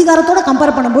 அவருடைய அதிகாரத்தோடு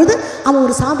கம்பேர் பண்ணும்போது அவன்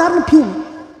ஒரு சாதாரண பியூன்.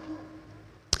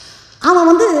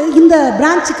 அவன் இந்த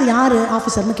பிரான்ச்சுக்கு யார்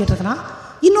ஆஃபீஸர்னு கேட்டிருக்கிறான்.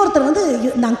 இன்னொருத்தர்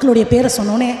இந்த அங்கிளுடைய பேரை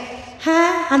சொன்னோன்னே,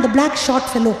 அந்த பிளாக் ஷார்ட்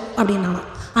ஃபெல்லோ அப்படின்னானா.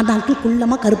 அந்த அங்கிள்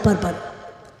குள்ளமாக கருப்பாக இருப்பார்.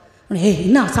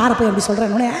 என்ன சாரை போய் அப்படி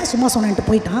சொல்கிறேன்னொன்னே சும்மா சொன்னேன்ட்டு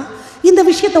போயிட்டான். இந்த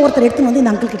விஷயத்தை ஒருத்தர் எடுத்துன்னு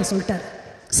இந்த அங்கிள் கிட்ட சொல்லிட்டார்.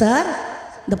 சார்,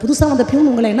 இந்த புதுசாக வந்த பியூன்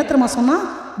உங்களை என்ன தெரியுமா சொன்னால்,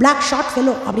 பிளாக் ஷார்ட்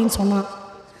ஃபெல்லோ அப்படின்னு சொன்னான்.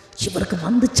 இவருக்கு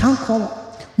வந்துச்சான் கோவம்.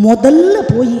 முதல்ல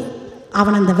போய்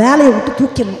அவனை அந்த வேலையை விட்டு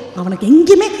தூக்கிடணும், அவனுக்கு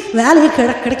எங்கேயுமே வேலையே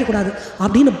கிடைக்கக்கூடாது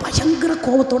அப்படின்னு பயங்கர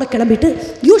கோவத்தோடு கிளம்பிட்டு,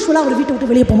 யூஸ்வலாக அவர் வீட்டை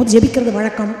விட்டு வெளியே போகும்போது ஜெபிக்கிறது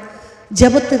வழக்கம்.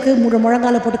 ஜெபத்துக்கு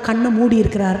முழங்கால போட்டு கண்ணை மூடி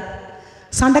இருக்கிறார்.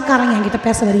 சண்டைக்காரங்க என்கிட்ட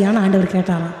பேச வரியான்னு ஆண்டவர்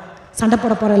கேட்டாராம். சண்டை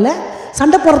போட போகிறல்ல,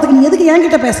 சண்டை போடுறதுக்கு நீ எதுக்கு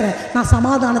என்கிட்ட பேசுகிற, நான்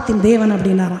சமாதானத்தின் தேவன்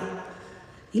அப்படின்னாராம்.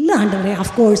 இல்லை ஆண்டவரே,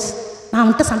 அஃப்கோர்ஸ் நான்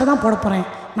அவன்கிட்ட சண்டை தான் போட போகிறேன்,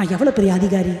 நான் எவ்வளோ பெரிய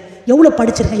அதிகாரி, எவ்வளோ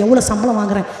படிச்சிருக்கேன், எவ்வளோ சம்பளம்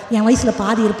வாங்குறேன், என் வயசில்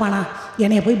பாதி இருப்பானா,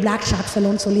 என்னைய போய் பிளாக் ஷார்ட்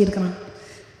ஃபெல்லோன்னு சொல்லியிருக்கிறான்.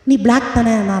 நீ பிளாக்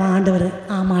தானே? நான் ஆண்டவர்.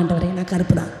 ஆமாம் ஆண்டவரே, நான்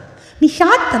கருப்பு தான். நீ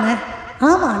ஷார்ட் தானே?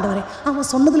 ஆமாம் ஆண்டவரே. அவன்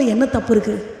சொன்னதில் என்ன தப்பு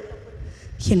இருக்குது?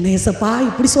 என்ன ஏசப்பா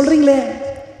இப்படி சொல்கிறீங்களே,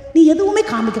 நீ எதுவுமே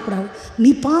காமிக்கக்கூடாது,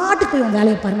 நீ பாட்டுக்கு போய் உன்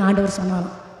வேலையை பாருங்க ஆண்டவர்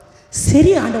சொன்னாலும்.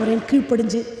 சரி ஆண்டவரே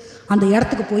கீழ்ப்படிஞ்சு அந்த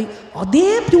இடத்துக்கு போய் அதே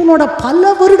பியூனோட பல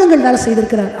வருடங்கள் வேலை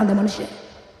செய்திருக்கிறார் அந்த மனுஷன்.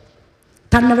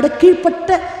 தன்னை விட கீழ்ப்பட்ட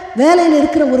வேலையில்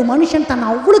இருக்கிற ஒரு மனுஷன் தன்னை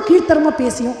அவ்வளோ கீழ்த்தரமாக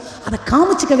பேசியும் அதை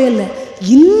காமிச்சிக்கவே இல்லை.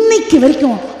 இன்னைக்கு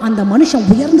வரைக்கும் அந்த மனுஷன்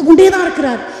உயர்ந்து கொண்டே தான்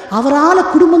இருக்கிறார். அவரால்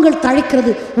குடும்பங்கள்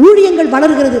தழைக்கிறது, ஊழியங்கள்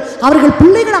வளர்கிறது, அவர்கள்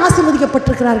பிள்ளைகள்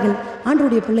ஆசீர்வதிக்கப்பட்டிருக்கிறார்கள்.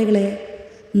 ஆண்டவருடைய பிள்ளைகளே,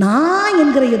 நான்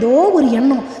என்கிற ஏதோ ஒரு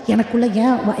எண்ணம்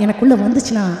எனக்குள்ளே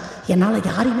வந்துச்சுன்னா என்னால்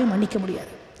யாரையுமே மன்னிக்க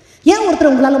முடியாது. ஏன்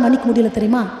ஒருத்தர் உங்களால் மன்னிக்க முடியல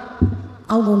தெரியுமா?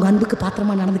 அவங்க உங்கள் அன்புக்கு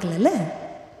பாத்திரமாக நடந்துக்கல,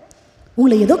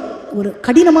 உங்களை ஏதோ ஒரு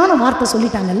கடினமான வார்த்தை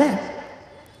சொல்லிட்டாங்கல்ல.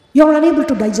 You are unable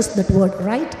to digest that word,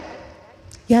 right?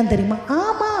 ஏன் தெரியுமா?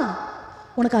 ஆமாம்,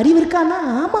 உனக்கு அறிவு இருக்கான்னா,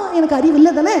 ஆமாம் எனக்கு அறிவு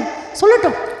இல்லை தானே,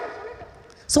 சொல்லட்டும்,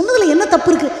 சொன்னதில் என்ன தப்பு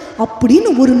இருக்குது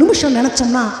அப்படின்னு ஒரு நிமிஷம்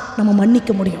நினச்சோம்னா நம்ம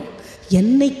மன்னிக்க முடியும்.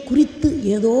 என்னை குறித்து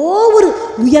ஏதோ ஒரு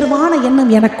உயர்வான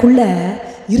எண்ணம் எனக்குள்ள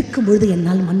இருக்கும் பொழுது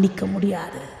என்னால் மன்னிக்க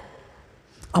முடியாது.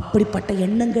 அப்படிப்பட்ட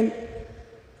எண்ணங்கள்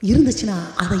இருந்துச்சுன்னா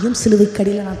அதையும்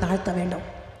சிலுவைக்கடியில் நான் தாழ்த்த வேண்டும்.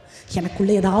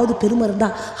 எனக்குள்ளே ஏதாவது பெருமை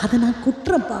இருந்தால் அதை நான்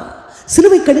குட்டுறேன்ப்பா,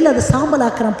 சிலுவை கடியில் அதை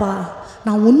சாம்பலாக்குறேன்ப்பா.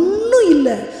 நான் ஒன்றும்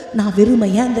இல்லை, நான் வெறுமை.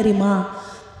 ஏன் தெரியுமா?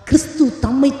 கிறிஸ்து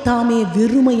தம்மைத்தாமே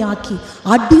வெறுமையாக்கி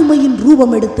அடிமையின்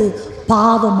ரூபம் எடுத்து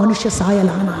பாவ மனுஷ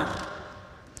சாயலானார்.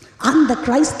 அந்த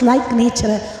கிரைஸ்ட் லைக்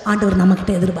நேச்சரை ஆண்டவர்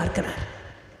நம்மக்கிட்ட எதிர்பார்க்கிறார்.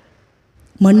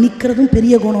 மன்னிக்கிறதும்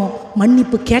பெரிய குணம்,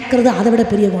 மன்னிப்பு கேட்கறது அதை விட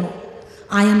பெரிய குணம்.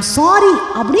 ஐ எம் சாரி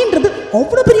அப்படின்றது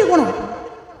அவ்வளோ பெரிய குணம்.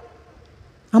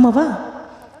 ஆமாவா?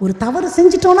 ஒரு தவறு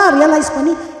செஞ்சிட்டோன்னா ரியலைஸ்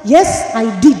பண்ணி S I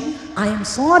did, I am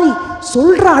sorry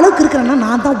சொல்கிற அளவுக்கு இருக்கிறேன்னா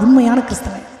நான் தான் உண்மையான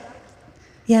கிறிஸ்தவன்.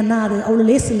 ஏன்னா அது அவ்வளோ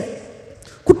லேஸ் இல்லை.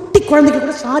 குட்டி குழந்தைக்கு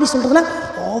கூட சாரி சொல்கிறதுல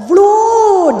அவ்வளோ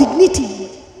டிக்னிட்டி.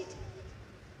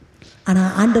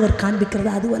 ஆனால் ஆண்டவர்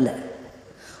காண்பிக்கிறது அதுவல்ல.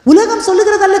 உலகம்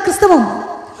சொல்லுகிறதல்ல கிறிஸ்தவம்.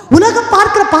 உலகம்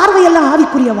பார்க்கிற பார்வையெல்லாம்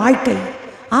ஆவிக்குரிய வாழ்க்கை.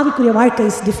 ஆவிக்குரிய வாழ்க்கை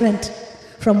is different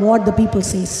from what the people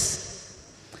chase.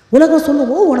 உலகம்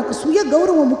சொல்லுவோம் உனக்கு சுய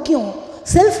கௌரவம் முக்கியம்,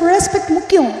 செல்ஃப் ரெஸ்பெக்ட்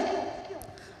முக்கியம்.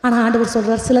 ஆனால் ஆண்டவர்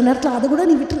சொல்கிறார் சில நேரத்தில் அதை கூட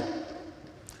நீ விட்டுரு,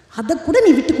 அதை கூட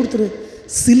நீ விட்டு கொடுத்துரு.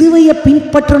 சிலுவையை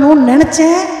பின்பற்றணும்னு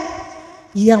நினச்சேன்,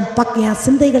 என்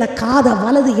சிந்தைகளை காதை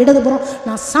வலது இடதுபுறம்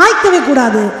நான் சாய்க்கவே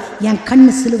கூடாது, என்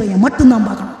கண்ணு சிலுவையை மட்டும்தான்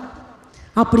பார்க்கணும்.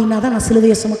 அப்படின்னா தான் நான்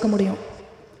சிலுவையை சுமக்க முடியும்.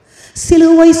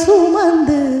 சிலுவை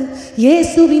சுமந்து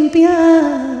இயேசுவின்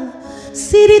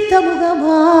சிரித்த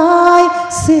முகமாய்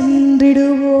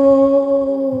சென்றிடுவோ.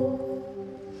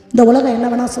 இந்த உலகம் என்ன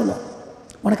வேணா சொல்லும்,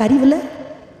 உனக்கு அறிவில்லை,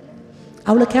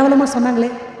 அவ்வளோ கேவலமாக சொன்னாங்களே,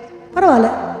 பரவாயில்ல,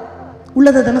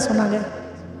 உள்ளதை தானே சொன்னாங்க.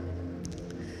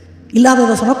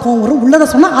 இல்லாததை சொன்னால் கோவம் வரும், உள்ளதை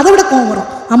சொன்னால் அதை விட கோவம் வரும்.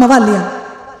 ஆமாவா இல்லையா?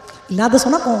 இல்லாத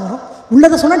சொன்னால் கோவம் வரும்,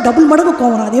 உள்ளதை சொன்னால் டபுள் மடங்கு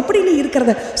கோவம் வரும். அது எப்படி நீ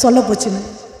இருக்கிறத சொல்ல போச்சுன்னு.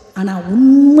 ஆனால்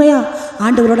உண்மையாக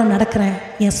ஆண்டவரோட நடக்கிறேன்,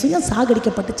 என் சுயம்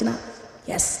சாகடிக்கப்பட்டுச்சுன்னா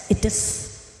எஸ் இட் இஸ்,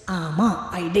 ஆமாம்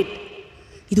ஐ டிட்.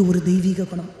 இது ஒரு தெய்வீக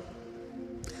குணம்.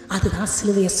 அதுதான்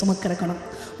சிலுவையை சுமக்கிற குணம்.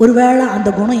 ஒருவேளை அந்த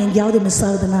குணம் எங்கேயாவது மிஸ்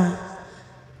ஆகுதுன்னா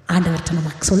ஆண்டவர்கிட்ட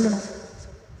நமக்கு சொல்லணும்.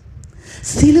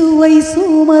 சிலுவை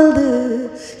சுமந்து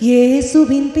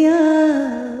இயேசுவின்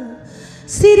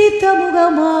சிரித்த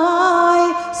முகமாய்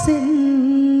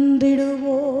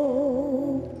சென்றிடுவோ.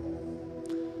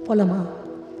 போலமா?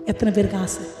 எத்தனை பேருக்கு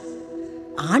ஆசை?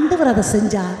 ஆண்டவர் அதை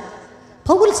செஞ்சார்.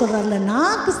 பவுல் சொல்றாருல,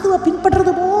 நான் கிறிஸ்துவை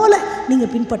பின்பற்றுறது போல நீங்க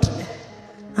பின்பற்றுங்க.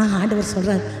 ஆண்டவர்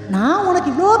சொல்றார், நான் உனக்கு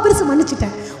இவ்வளோ பெருசு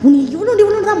மன்னிச்சிட்டேன், உன்னை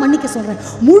இவ்வளோ தான் மன்னிக்க சொல்றேன்,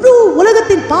 முழு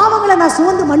உலகத்தின் பாவங்களை நான்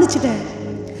சுமந்து மன்னிச்சிட்டேன்.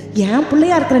 என்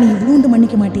பிள்ளையா இருக்கிற நீ இவ்வளோண்டு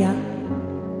மன்னிக்க மாட்டியா?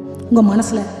 உங்கள்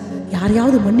மனசில்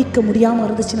யாரையாவது மன்னிக்க முடியாமல்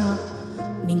இருந்துச்சுன்னா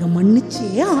நீங்கள் மன்னிச்சே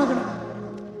ஆகணும்.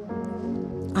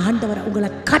 ஆண்டவர் உங்களை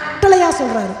கட்டளையாக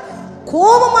சொல்கிறாரு,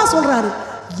 கோபமாக சொல்கிறாரு,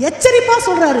 எச்சரிப்பாக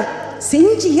சொல்கிறாரு,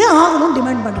 செஞ்சியே ஆகணும்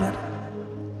டிமாண்ட் பண்ணுறாரு.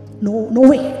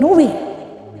 நோவே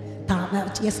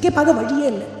எஸ்கேப் ஆக வழியே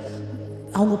இல்லை.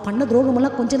 அவங்க பண்ண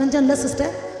துரோகமெல்லாம் கொஞ்சம் நஞ்சம் இல்லை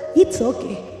சிஸ்டர், இட்ஸ்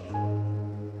ஓகே.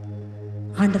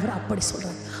 ஆண்டவர் அப்படி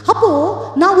சொல்றார். அப்போ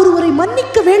நான் ஒருவரை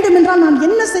மன்னிக்க வேண்டும் என்றால் நான்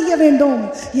என்ன செய்ய வேண்டும்?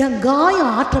 என்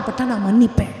காயம் ஆற்றப்பட்டா நான்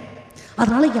மன்னிப்பேன்.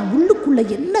 அதனால என் உள்ளுக்குள்ள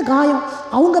என்ன காயம்,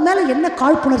 அவங்க மேல என்ன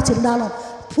காழ்ப்புணர்ச்சி இருந்தாலும்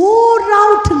pour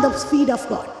out in the feet of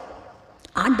God,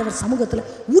 ஆண்டவர் சமூகத்தில்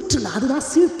ஊற்றுங்க. அதுதான்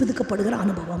சீர்பிதுக்கப்படுகிற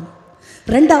அனுபவம்.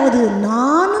 ரெண்டாவது,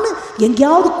 நான்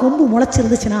எங்கேயாவது கொம்பு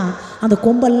முளைச்சிருந்துச்சுன்னா அந்த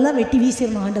கொம்பெல்லாம் வெட்டி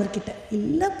வீசிடணும் ஆண்டவர்கிட்ட.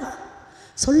 இல்லைப்பா,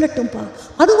 சொல்லட்டும்ப்பா,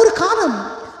 அது ஒரு காலம்,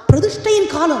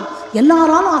 பிரதிஷ்டையின் காலம்.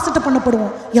 எல்லாராலும் அசட்டை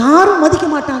பண்ணப்படுவோம், யாரும் மதிக்க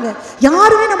மாட்டாங்க,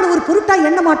 யாருமே நம்மளை ஒரு பொருட்டாக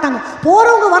எண்ண மாட்டாங்க.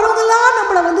 போகிறவங்க வரவங்கெல்லாம்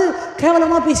நம்மளை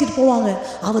கேவலமாக பேசிட்டு போவாங்க.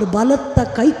 அவர் பலத்த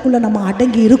கைக்குள்ளே நம்ம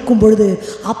அடங்கி இருக்கும் பொழுது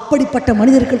அப்படிப்பட்ட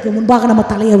மனிதர்களுக்கு முன்பாக நம்ம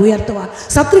தலையை உயர்த்துவார்,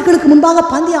 சத்துருக்களுக்கு முன்பாக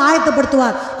பந்தியை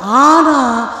ஆயத்தப்படுத்துவார்.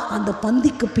 ஆனால் அந்த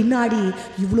பந்திக்கு பின்னாடி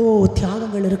இவ்வளோ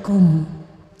தியாகங்கள் இருக்கும்,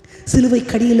 சிலுவை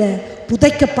கடியில்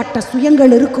புதைக்கப்பட்ட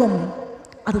சுயங்கள் இருக்கும்.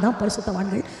 அதுதான்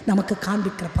பரிசுத்தவான்கள் நமக்கு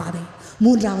காண்பிக்கிற பாதை.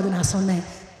 மூன்றாவது, நான் சொன்னேன்,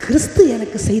 கிறிஸ்து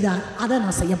எனக்கு செய்தார், அதை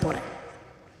நான் செய்ய போகிறேன்.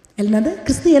 என்னது?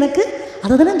 கிறிஸ்து எனக்கு,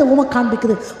 அதை தானே இந்த உவமை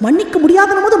காண்பிக்குது. மன்னிக்க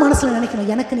முடியாத போது மனசில் நினைக்கணும்,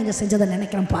 எனக்கு நீங்கள் செஞ்சதை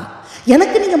நினைக்கிறேன்ப்பா,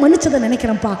 எனக்கு நீங்கள் மன்னிச்சதை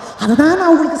நினைக்கிறேன்ப்பா, அதை தான்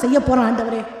நான் உங்களுக்கு செய்ய போகிறேன்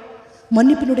ஆண்டவரே.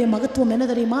 மன்னிப்பினுடைய மகத்துவம் என்ன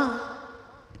தெரியுமா?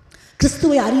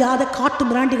 கிறிஸ்துவை அறியாத காட்டு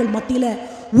மிராண்டிகள் மத்தியில்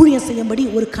ஊழியம் செய்யும்படி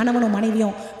ஒரு கணவனும்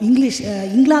மனைவியும்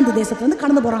இங்கிலாந்து தேசத்துலேருந்து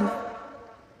கடந்து போகிறாங்க.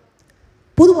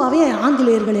 பொதுவாகவே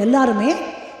ஆங்கிலேயர்கள் எல்லாருமே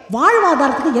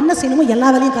வாழ்வாதாரத்துக்கு என்ன செய்யணுமோ எல்லா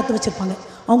வேலையும் கற்று வச்சுருப்பாங்க.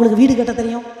 அவங்களுக்கு வீடு கட்ட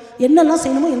தெரியும், என்னெல்லாம்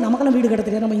செய்யணுமோ நமக்கெல்லாம் வீடு கட்ட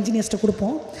தெரியும், நம்ம இன்ஜினியர்ஸ்ட்டை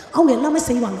கொடுப்போம், அவங்க எல்லாமே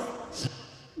செய்வாங்க.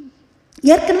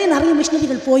 ஏற்கனவே நிறைய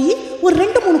மிஷினரிகள் போய் ஒரு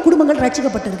 2-3 குடும்பங்கள்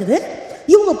ரட்சிக்கப்பட்டிருக்குது.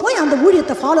 இவங்க போய் அந்த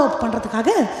ஊழியத்தை ஃபாலோ அப் பண்ணுறதுக்காக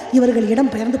இவர்கள்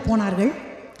இடம் பெயர்ந்து போனார்கள்.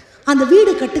 அந்த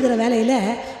வீடு கட்டுகிற வேலையில்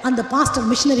அந்த பாஸ்டர்,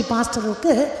 மிஷினரி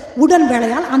பாஸ்டருக்கு உடன்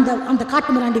வேலையால் அந்த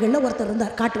காட்டு மிராண்டிகளில் ஒருத்தர்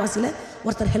இருந்தார், காட்டுவாசியில்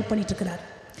ஒருத்தர் ஹெல்ப் பண்ணிட்டுருக்கிறார்.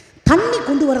 தண்ணி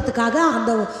கொண்டு வரத்துக்காக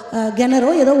அந்த கிணறோ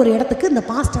ஏதோ ஒரு இடத்துக்கு இந்த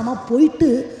பாஸ்டர்மா போயிட்டு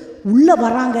உள்ளே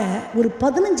வராங்க. ஒரு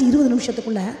 15-20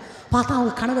 நிமிஷத்துக்குள்ளே பார்த்தா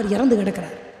அவங்க கணவர் இறந்து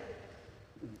கிடக்கிறார்.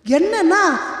 என்னன்னா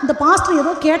இந்த பாஸ்டர்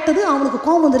ஏதோ கேட்டது அவனுக்கு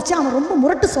கோபம் வந்துருச்சு. அவன் ரொம்ப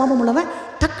முரட்டு சுவாபம் உள்ளவன்,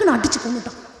 டக்குன்னு அடிச்சு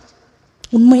கொண்டுட்டான்.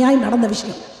 உண்மையாய் நடந்த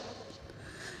விஷயம்.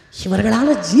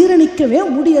 இவர்களால் ஜீரணிக்கவே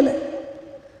முடியலை.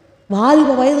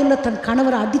 வாலிப வயதுள்ள தன்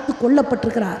கணவரை அடித்து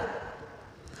கொல்லப்பட்டிருக்கிறார்.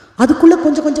 அதுக்குள்ளே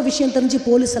கொஞ்சம் கொஞ்சம் விஷயம் தெரிஞ்சு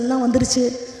போலீஸ் எல்லாம் வந்துருச்சு.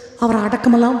 அவரை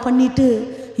அடக்கமெல்லாம் பண்ணிட்டு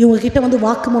இவங்கக்கிட்ட வந்து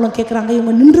வாக்குமூலம் கேட்குறாங்க.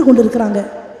 இவங்க நின்று கொண்டு இருக்கிறாங்க.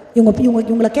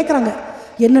 இவங்களை கேட்குறாங்க,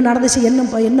 என்ன நடந்துச்சு,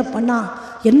 என்ன பண்ணா,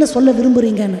 என்ன சொல்ல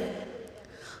விரும்புகிறீங்கன்னு.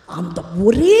 அந்த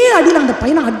ஒரே அடியில் அந்த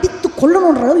பையனை அடித்து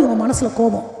கொல்லணுன்ற அளவு இவன் மனசில்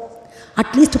கோபம்.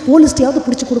 அட்லீஸ்ட் போலீஸ்டையாவது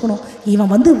பிடிச்சி கொடுக்கணும்,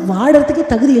 இவன் வந்து வாழறதுக்கே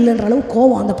தகுதி இல்லைன்ற அளவு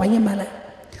கோபம் அந்த பையன் மேலே.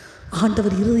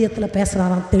 ஆண்டவர் இருதயத்தில்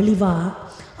பேசுகிறாராம் தெளிவாக,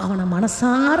 அவனை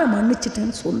மனசார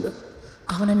மன்னிச்சிட்டேன்னு சொல்லு,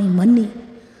 அவனை நீ மன்னி.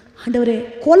 ஆண்டவரே,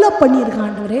 கொலை பண்ணியிருக்கான்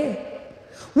ஆண்டவரே,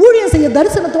 ஊழியம் செய்ய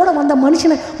தரிசனத்தோடு வந்த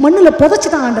மனுஷனை மண்ணில்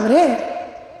புதைச்சிட்டான் ஆண்டவரே.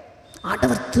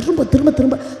 ஆண்டவர் திரும்ப திரும்ப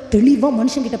திரும்ப தெளிவாக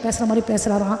மனுஷன்கிட்ட பேசுகிற மாதிரி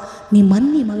பேசுகிறாராம், நீ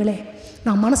மன்னி மகளே,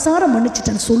 நான் மனசார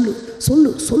மன்னிச்சிட்டேன்னு சொல்லு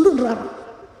சொல்லு சொல்லுன்றாராம்.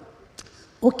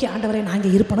 ஓகே ஆண்டவரே, நான்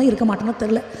இங்கே இருப்பேனோ இருக்க மாட்டேனோ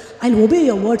தெரில, ஐ வில் ஒபே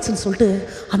யுவர் வேர்ட்ஸ்ன்னு சொல்லிட்டு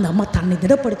அந்த அம்மா தன்னை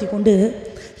திடப்படுத்தி கொண்டு,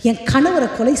 என் கணவரை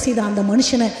கொலை செய்த அந்த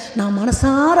மனுஷனை நான்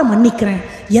மனசார மன்னிக்கிறேன்,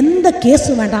 எந்த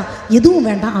கேஸும் வேண்டாம், எதுவும்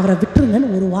வேண்டாம், அவரை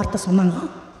விட்டுருங்கன்னு ஒரு வார்த்தை சொன்னாங்க.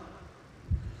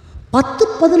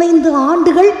 10-15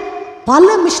 ஆண்டுகள் பல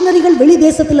மிஷனரிகள் வெளி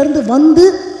தேசத்திலிருந்து வந்து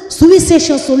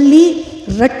சுவிசேஷம் சொல்லி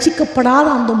ரட்சிக்கப்படாத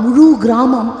அந்த முழு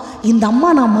கிராமம் இந்த அம்மா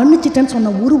நான் மன்னிச்சிட்டேன்னு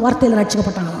சொன்ன ஒரு வார்த்தையில்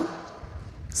ரட்சிக்கப்பட்டாங்களாம்.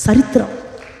 சரித்திரம்.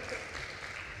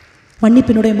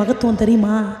 மன்னிப்பினுடைய மகத்துவம்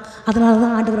தெரியுமா? அதனால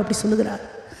தான் ஆண்டவர் அப்படி சொல்லுகிறார்.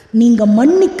 நீங்கள்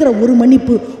மன்னிக்கிற ஒரு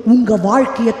மன்னிப்பு உங்கள்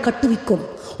வாழ்க்கையை கட்டுவிக்கும்,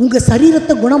 உங்கள்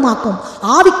சரீரத்தை குணமாக்கும்,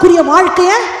 ஆவிக்குரிய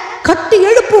வாழ்க்கையை கட்டி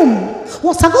எழுப்பும்.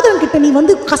 உன் சகோதரன் கிட்ட நீ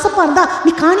வந்து கசப்பாக இருந்தா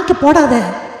நீ காணிக்க போடாத,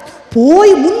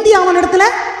 போய் முந்தி அவன் இடத்துல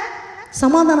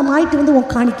சமாதானம் ஆயிட்டு வந்து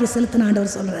உன் காணிக்கை செலுத்தின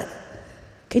ஆண்டவர் சொல்கிறார்.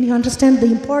 Can you understand the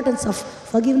importance of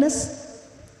forgiveness?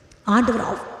 ஆண்டவர்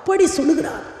அப்படி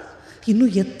சொல்லுகிறார்.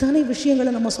 இன்னும் எத்தனை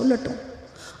விஷயங்களை நம்ம சொல்லட்டும்.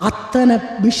 அத்தனை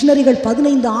மிஷனரிகள்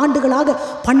 15 ஆண்டுகளாக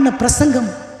பண்ண பிரசங்கம்,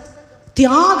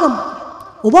 தியாகம்,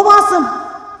 உபவாசம்,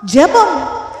 ஜெபம்,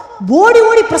 ஓடி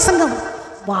ஓடி பிரசங்கம்,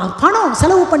 பணம்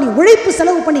செலவு பண்ணி, உழைப்பு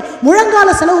செலவு பண்ணி,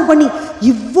 முழங்கால செலவு பண்ணி,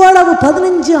 இவ்வளவு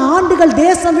 15 ஆண்டுகள்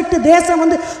தேசம் விட்டு தேசம்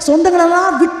வந்து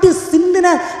சொந்தங்களெல்லாம் விட்டு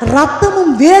சிந்தின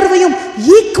ரத்தமும் வேர்வையும்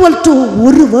ஈக்குவல் டு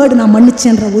ஒரு வேர்டு, நான்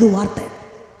மன்னிச்சேன்ற ஒரு வார்த்தை.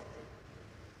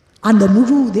 அந்த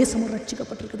முழு தேசமும்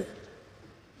ரட்சிக்கப்பட்டிருக்குது.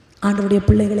 ஆண்டவருடைய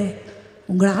பிள்ளைகளே,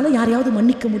 உங்களால் யாரையாவது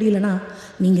மன்னிக்க முடியலன்னா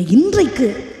நீங்கள் இன்றைக்கு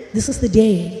திஸ் இஸ் தி டே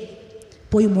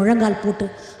போய் முழங்கால் போட்டு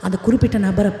அந்த குறிப்பிட்ட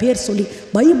நபரை பேர் சொல்லி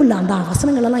பைபிளில் அந்த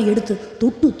வசனங்களெல்லாம் எடுத்து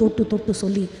தொட்டு தொட்டு தொட்டு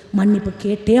சொல்லி மன்னிப்பு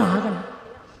கேட்டே ஆகணும்.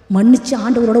 மன்னித்து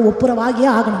ஆண்டவரோட ஒப்புரவாகியே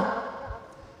ஆகணும்.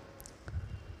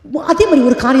 அதே மாதிரி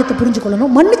ஒரு காரியத்தை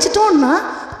புரிஞ்சுக்கொள்ளணும், மன்னிச்சிட்டோன்னா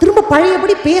திரும்ப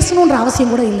பழையபடி பேசணுன்ற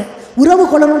அவசியம் கூட இல்லை, உறவு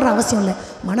கொள்ளணுன்ற அவசியம் இல்லை.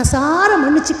 மனசார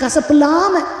மன்னிச்சு கசப்பு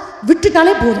இல்லாமல்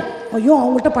விட்டுட்டாலே போதும். ஐயோ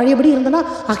அவங்கள்ட்ட பழையபடி இருந்தனா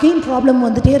அகைன் ப்ராப்ளம்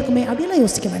வந்துகிட்டே இருக்குமே அப்படின்லாம்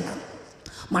யோசிக்க வேண்டாம்.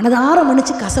 மனதார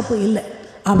மன்னிச்சு கசப்பு இல்லை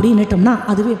அப்படின்னுட்டோம்னா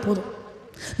அதுவே போதும்.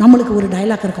 நம்மளுக்கு ஒரு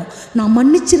டைலாக் இருக்கும், நான்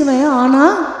மன்னிச்சிருவேன்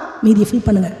ஆனால் மீதியை ஃபீல்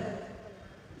பண்ணுங்கள்.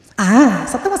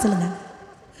 சத்தமாக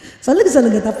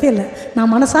சொல்லுங்கள், தப்பே இல்லை.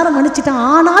 நான் மனசார மன்னிச்சிட்டேன்,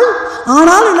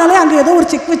 ஆனால்னாலே அங்கே ஏதோ ஒரு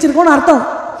செக் வச்சுருக்கோன்னு அர்த்தம்.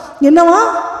 என்னவா?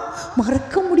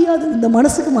 மறக்க முடியாது, இந்த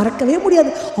மனசுக்கு மறக்கவே முடியாது,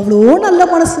 அவ்வளோ நல்ல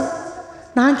மனசு.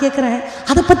 நான் கேட்குறேன்,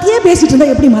 அதை பற்றியே பேசிகிட்டு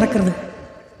இருந்தால் எப்படி மறக்கிறது?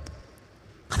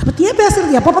 அதை பற்றியே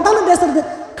பேசுறது, எப்போ பார்த்தாலும் பேசுறது,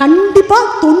 கண்டிப்பாக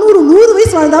 90-100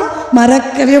 வயசு வாழ்ந்தாலும்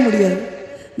மறக்கவே முடியாது.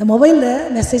 இந்த மொபைலில்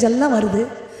மெசேஜ் எல்லாம் வருது,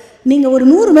 நீங்கள் ஒரு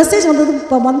 100 மெசேஜ் வந்தது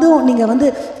இப்போ நீங்கள் வந்து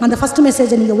அந்த ஃபஸ்ட்டு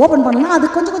மெசேஜை நீங்கள் ஓப்பன் பண்ணலாம், அது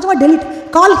கொஞ்சம் கொஞ்சமாக டெலிட்,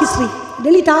 கால் ஹிஸ்ட்ரி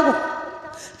டெலிட் ஆகும்.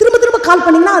 திரும்ப திரும்ப கால்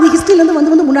பண்ணிங்கன்னா அது ஹிஸ்ட்ரியிலேருந்து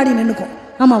வந்து முன்னாடி நின்றுக்கும்.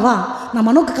 ஆமாவா, நான்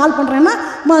மனோக்கு கால் பண்ணுறேன்னா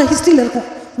ஹிஸ்ட்ரியில் இருக்கும்.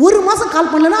 1 மாதம்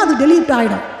கால் பண்ணலன்னா அது டெலிட்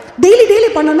ஆகிடும். டெய்லி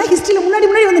பண்ணோன்னா ஹிஸ்ட்ரியில் முன்னாடி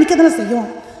வந்து நிற்க தானே செய்யும்.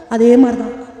 அதே மாதிரி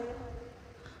தான்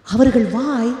அவர்கள்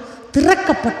வாய்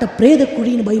திறக்கப்பட்ட பிரேத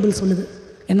குழின்னு பைபிள் சொல்லுது.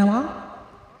 என்னவா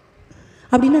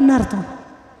அப்படின்னு என்ன அர்த்தம்?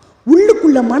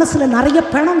 உள்ளுக்குள்ள மனசில் நிறைய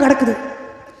பணம் கிடக்குது.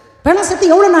 பணம்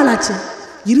சேர்த்து எவ்வளோ நாள் ஆச்சு?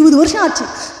 20 வருஷம் ஆச்சு.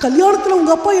 கல்யாணத்தில்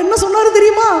உங்கள் அப்பா என்ன சொன்னார்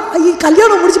தெரியுமா?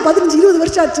 கல்யாணம் முடிச்சு 15-20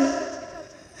 வருஷம் ஆச்சு.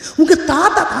 உங்கள்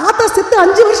தாத்தா செத்து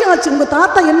 5 வருஷம் ஆச்சு. உங்கள்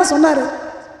தாத்தா என்ன சொன்னார்?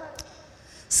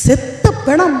 செத்த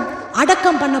பணம்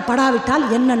அடக்கம் பண்ணப்படாவிட்டால்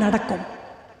என்ன நடக்கும்?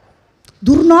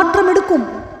 துர்நாற்றம் எடுக்கும்,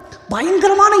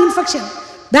 பயங்கரமான இன்ஃபெக்ஷன்,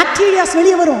 பாக்டீரியாஸ்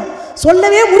வெளியே வரும்,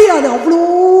 சொல்லவே முடியாது, அவ்வளோ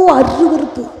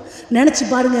அருவருப்பு. நினச்சி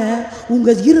பாருங்க,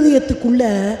 உங்கள் இருதயத்துக்குள்ள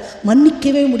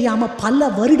மன்னிக்கவே முடியாமல் பல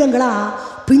வருடங்களாக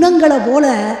பிணங்களை போல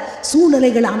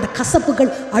சூழ்நிலைகள், அந்த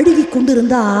கசப்புகள் அழுகி கொண்டு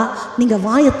இருந்தால் நீங்கள்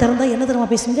வாயை திறந்தால் என்ன தெரியுமா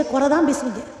பேசுவீங்க? குறை தான்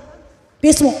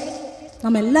பேசுவோம்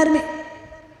நம்ம எல்லாருமே.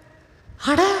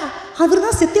 அடா அவர்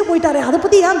தான் செத்தே போயிட்டாரே, அதை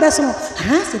பற்றி ஏன் பேசணும்?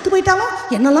 செத்து போயிட்டாலும்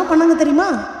என்னெல்லாம் பண்ணாங்க தெரியுமா?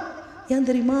 ஏன்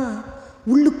தெரியுமா?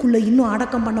 உள்ளுக்குள்ளே இன்னும்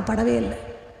அடக்கம் பண்ணப்படவே இல்லை.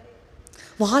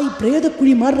 வாய் பிரேத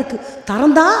குழி மாதிரி இருக்கு,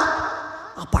 திறந்தா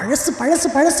பழசு பழசு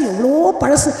பழசு, எவ்வளோ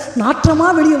பழசு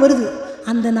நாற்றமாக வெளியே வருது.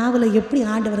 அந்த நாவலை எப்படி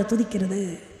ஆண்டவரை துதிக்கிறது?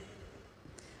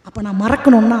 அப்போ நான்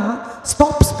மறக்கணும்னா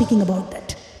ஸ்டாப் ஸ்பீக்கிங் அபவுட்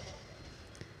தட்.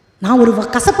 நான் ஒரு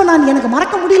கசப்பை எனக்கு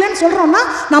மறக்க முடியலன்னு சொல்கிறோம்னா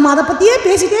நம்ம அதை பற்றியே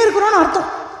பேசிகிட்டே இருக்கிறோன்னு அர்த்தம்.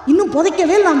 இன்னும்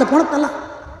புதைக்கவே இல்லை அந்த பணத்தெல்லாம்,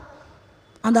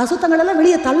 அந்த அசுத்தங்களெல்லாம்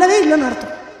வெளியே தள்ளவே இல்லைன்னு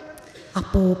அர்த்தம்.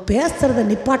 அப்போது பேசுகிறத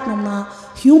நிப்பாட்டினோம்னா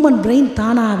ஹியூமன் பிரெயின்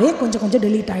தானாகவே கொஞ்சம் கொஞ்சம்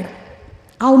டெலீட் ஆகிடும்.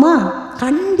 ஆகுமா?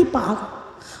 கண்டிப்பாக ஆகும்.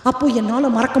 அப்போது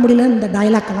என்னால் மறக்க முடியலன்னு இந்த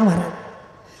டயலாக்கெல்லாம் வராது.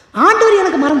 ஆண்டவர்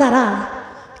எனக்கு மறந்தாரா?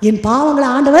 என் பாவங்களை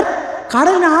ஆண்டவர்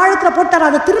கடலின் ஆழத்தில் போட்டார்,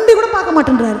 அதை திரும்பி கூட பார்க்க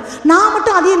மாட்டேன்றாரு. நான்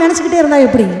மட்டும் அதையே நினச்சிக்கிட்டே இருந்தால்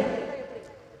எப்படி?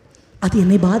 அது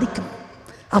என்னை பாதிக்கும்.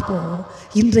 அப்போது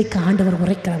இன்றைக்கு ஆண்டவர்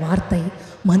உரைக்கிற வார்த்தை,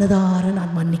 மனதார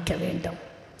நான் மன்னிக்க வேண்டும்.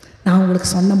 நான் உங்களுக்கு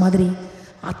சொன்ன மாதிரி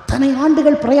அத்தனை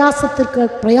ஆண்டுகள்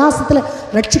பிரயாசத்தில்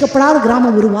ரட்சிக்கப்படாத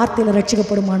கிராமம் ஒரு வார்த்தையில்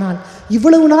ரட்சிக்கப்படுமானால்,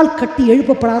 இவ்வளவு நாள் கட்டி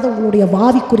எழுப்பப்படாத உங்களுடைய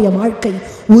வாவிக்குரிய வாழ்க்கை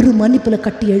ஒரு மன்னிப்பில்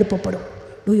கட்டி எழுப்பப்படும்.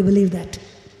 Two you believe that?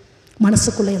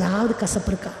 மனசுக்குள்ளே ஏதாவது கசப்பு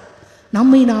இருக்கா?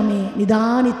 நம்மை நாமே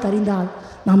நிதானித்தறிந்தால்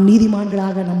நாம்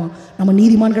நீதிமான்களாக நம்ம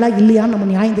நீதிமான்களாக இல்லையான்னு நம்ம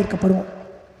நியாயம் தீர்க்கப்படுவோம்.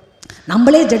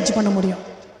 நம்மளே ஜட்ஜ் பண்ண முடியும்.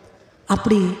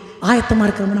 அப்படி ஆயத்தமாக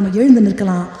இருக்கிறவங்க நம்ம எழுந்து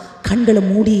நிற்கலாம். கண்களை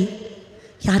மூடி,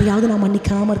 யாரையாவது நான்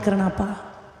மன்னிக்காமல் இருக்கிறேனாப்பா,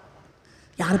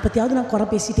 யாரை பற்றியாவது நான் குறை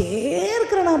பேசிகிட்டே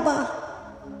இருக்கிறேனாப்பா,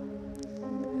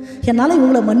 என்னால்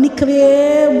இவங்களை மன்னிக்கவே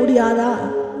முடியாதா?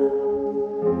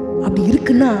 அப்படி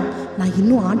இருக்குன்னா நான்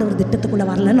இன்னும் ஆண்டவர் திட்டத்துக்குள்ளே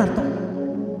வரலன்னு அர்த்தம்.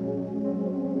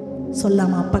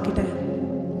 சொல்லாமா அப்பா கிட்ட?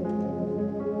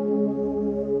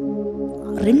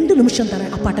 2 நிமிஷம்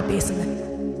தரேன், அப்பாட்ட பேசுங்க.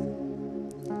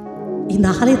 இந்த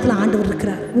ஆலயத்தில் ஆண்டவர்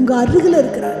இருக்கிறார், உங்க அருகில்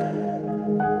இருக்கிறார்.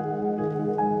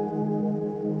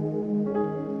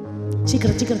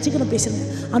 சீக்கிரம் சீக்கிரம் சீக்கிரம் பேசுங்க.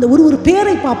 அந்த ஒரு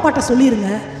பேரை இப்போ அப்பாட்ட சொல்லிடுங்க.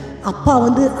 அப்பா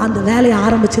அந்த வேலையை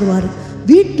ஆரம்பிச்சிருவார்.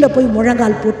 வீட்டில் போய்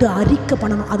முழங்கால் போட்டு அறிக்கை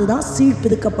பண்ணணும். அதுதான்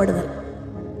சீழ்பிதுக்கப்படுதல்.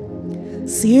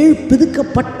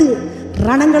 சீழ்பிதுக்கப்பட்டு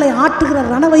ரணங்களை ஆற்றுகிற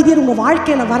ரண வைத்தியர் உங்கள்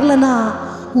வாழ்க்கையில் வரலன்னா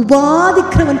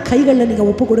உபாதிக்கிறவன் கைகளில் நீங்கள்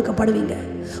ஒப்பு கொடுக்கப்படுவீங்க.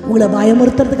 உங்களை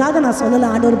பயமுறுத்துறதுக்காக நான் சொல்லலை.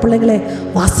 ஆண்டவர் பிள்ளைங்களே,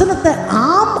 வசனத்தை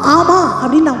ஆம் ஆமா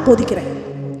அப்படின்னு நான் போதிக்கிறேன்.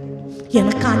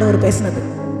 எனக்கு ஆண்டவர் பேசினது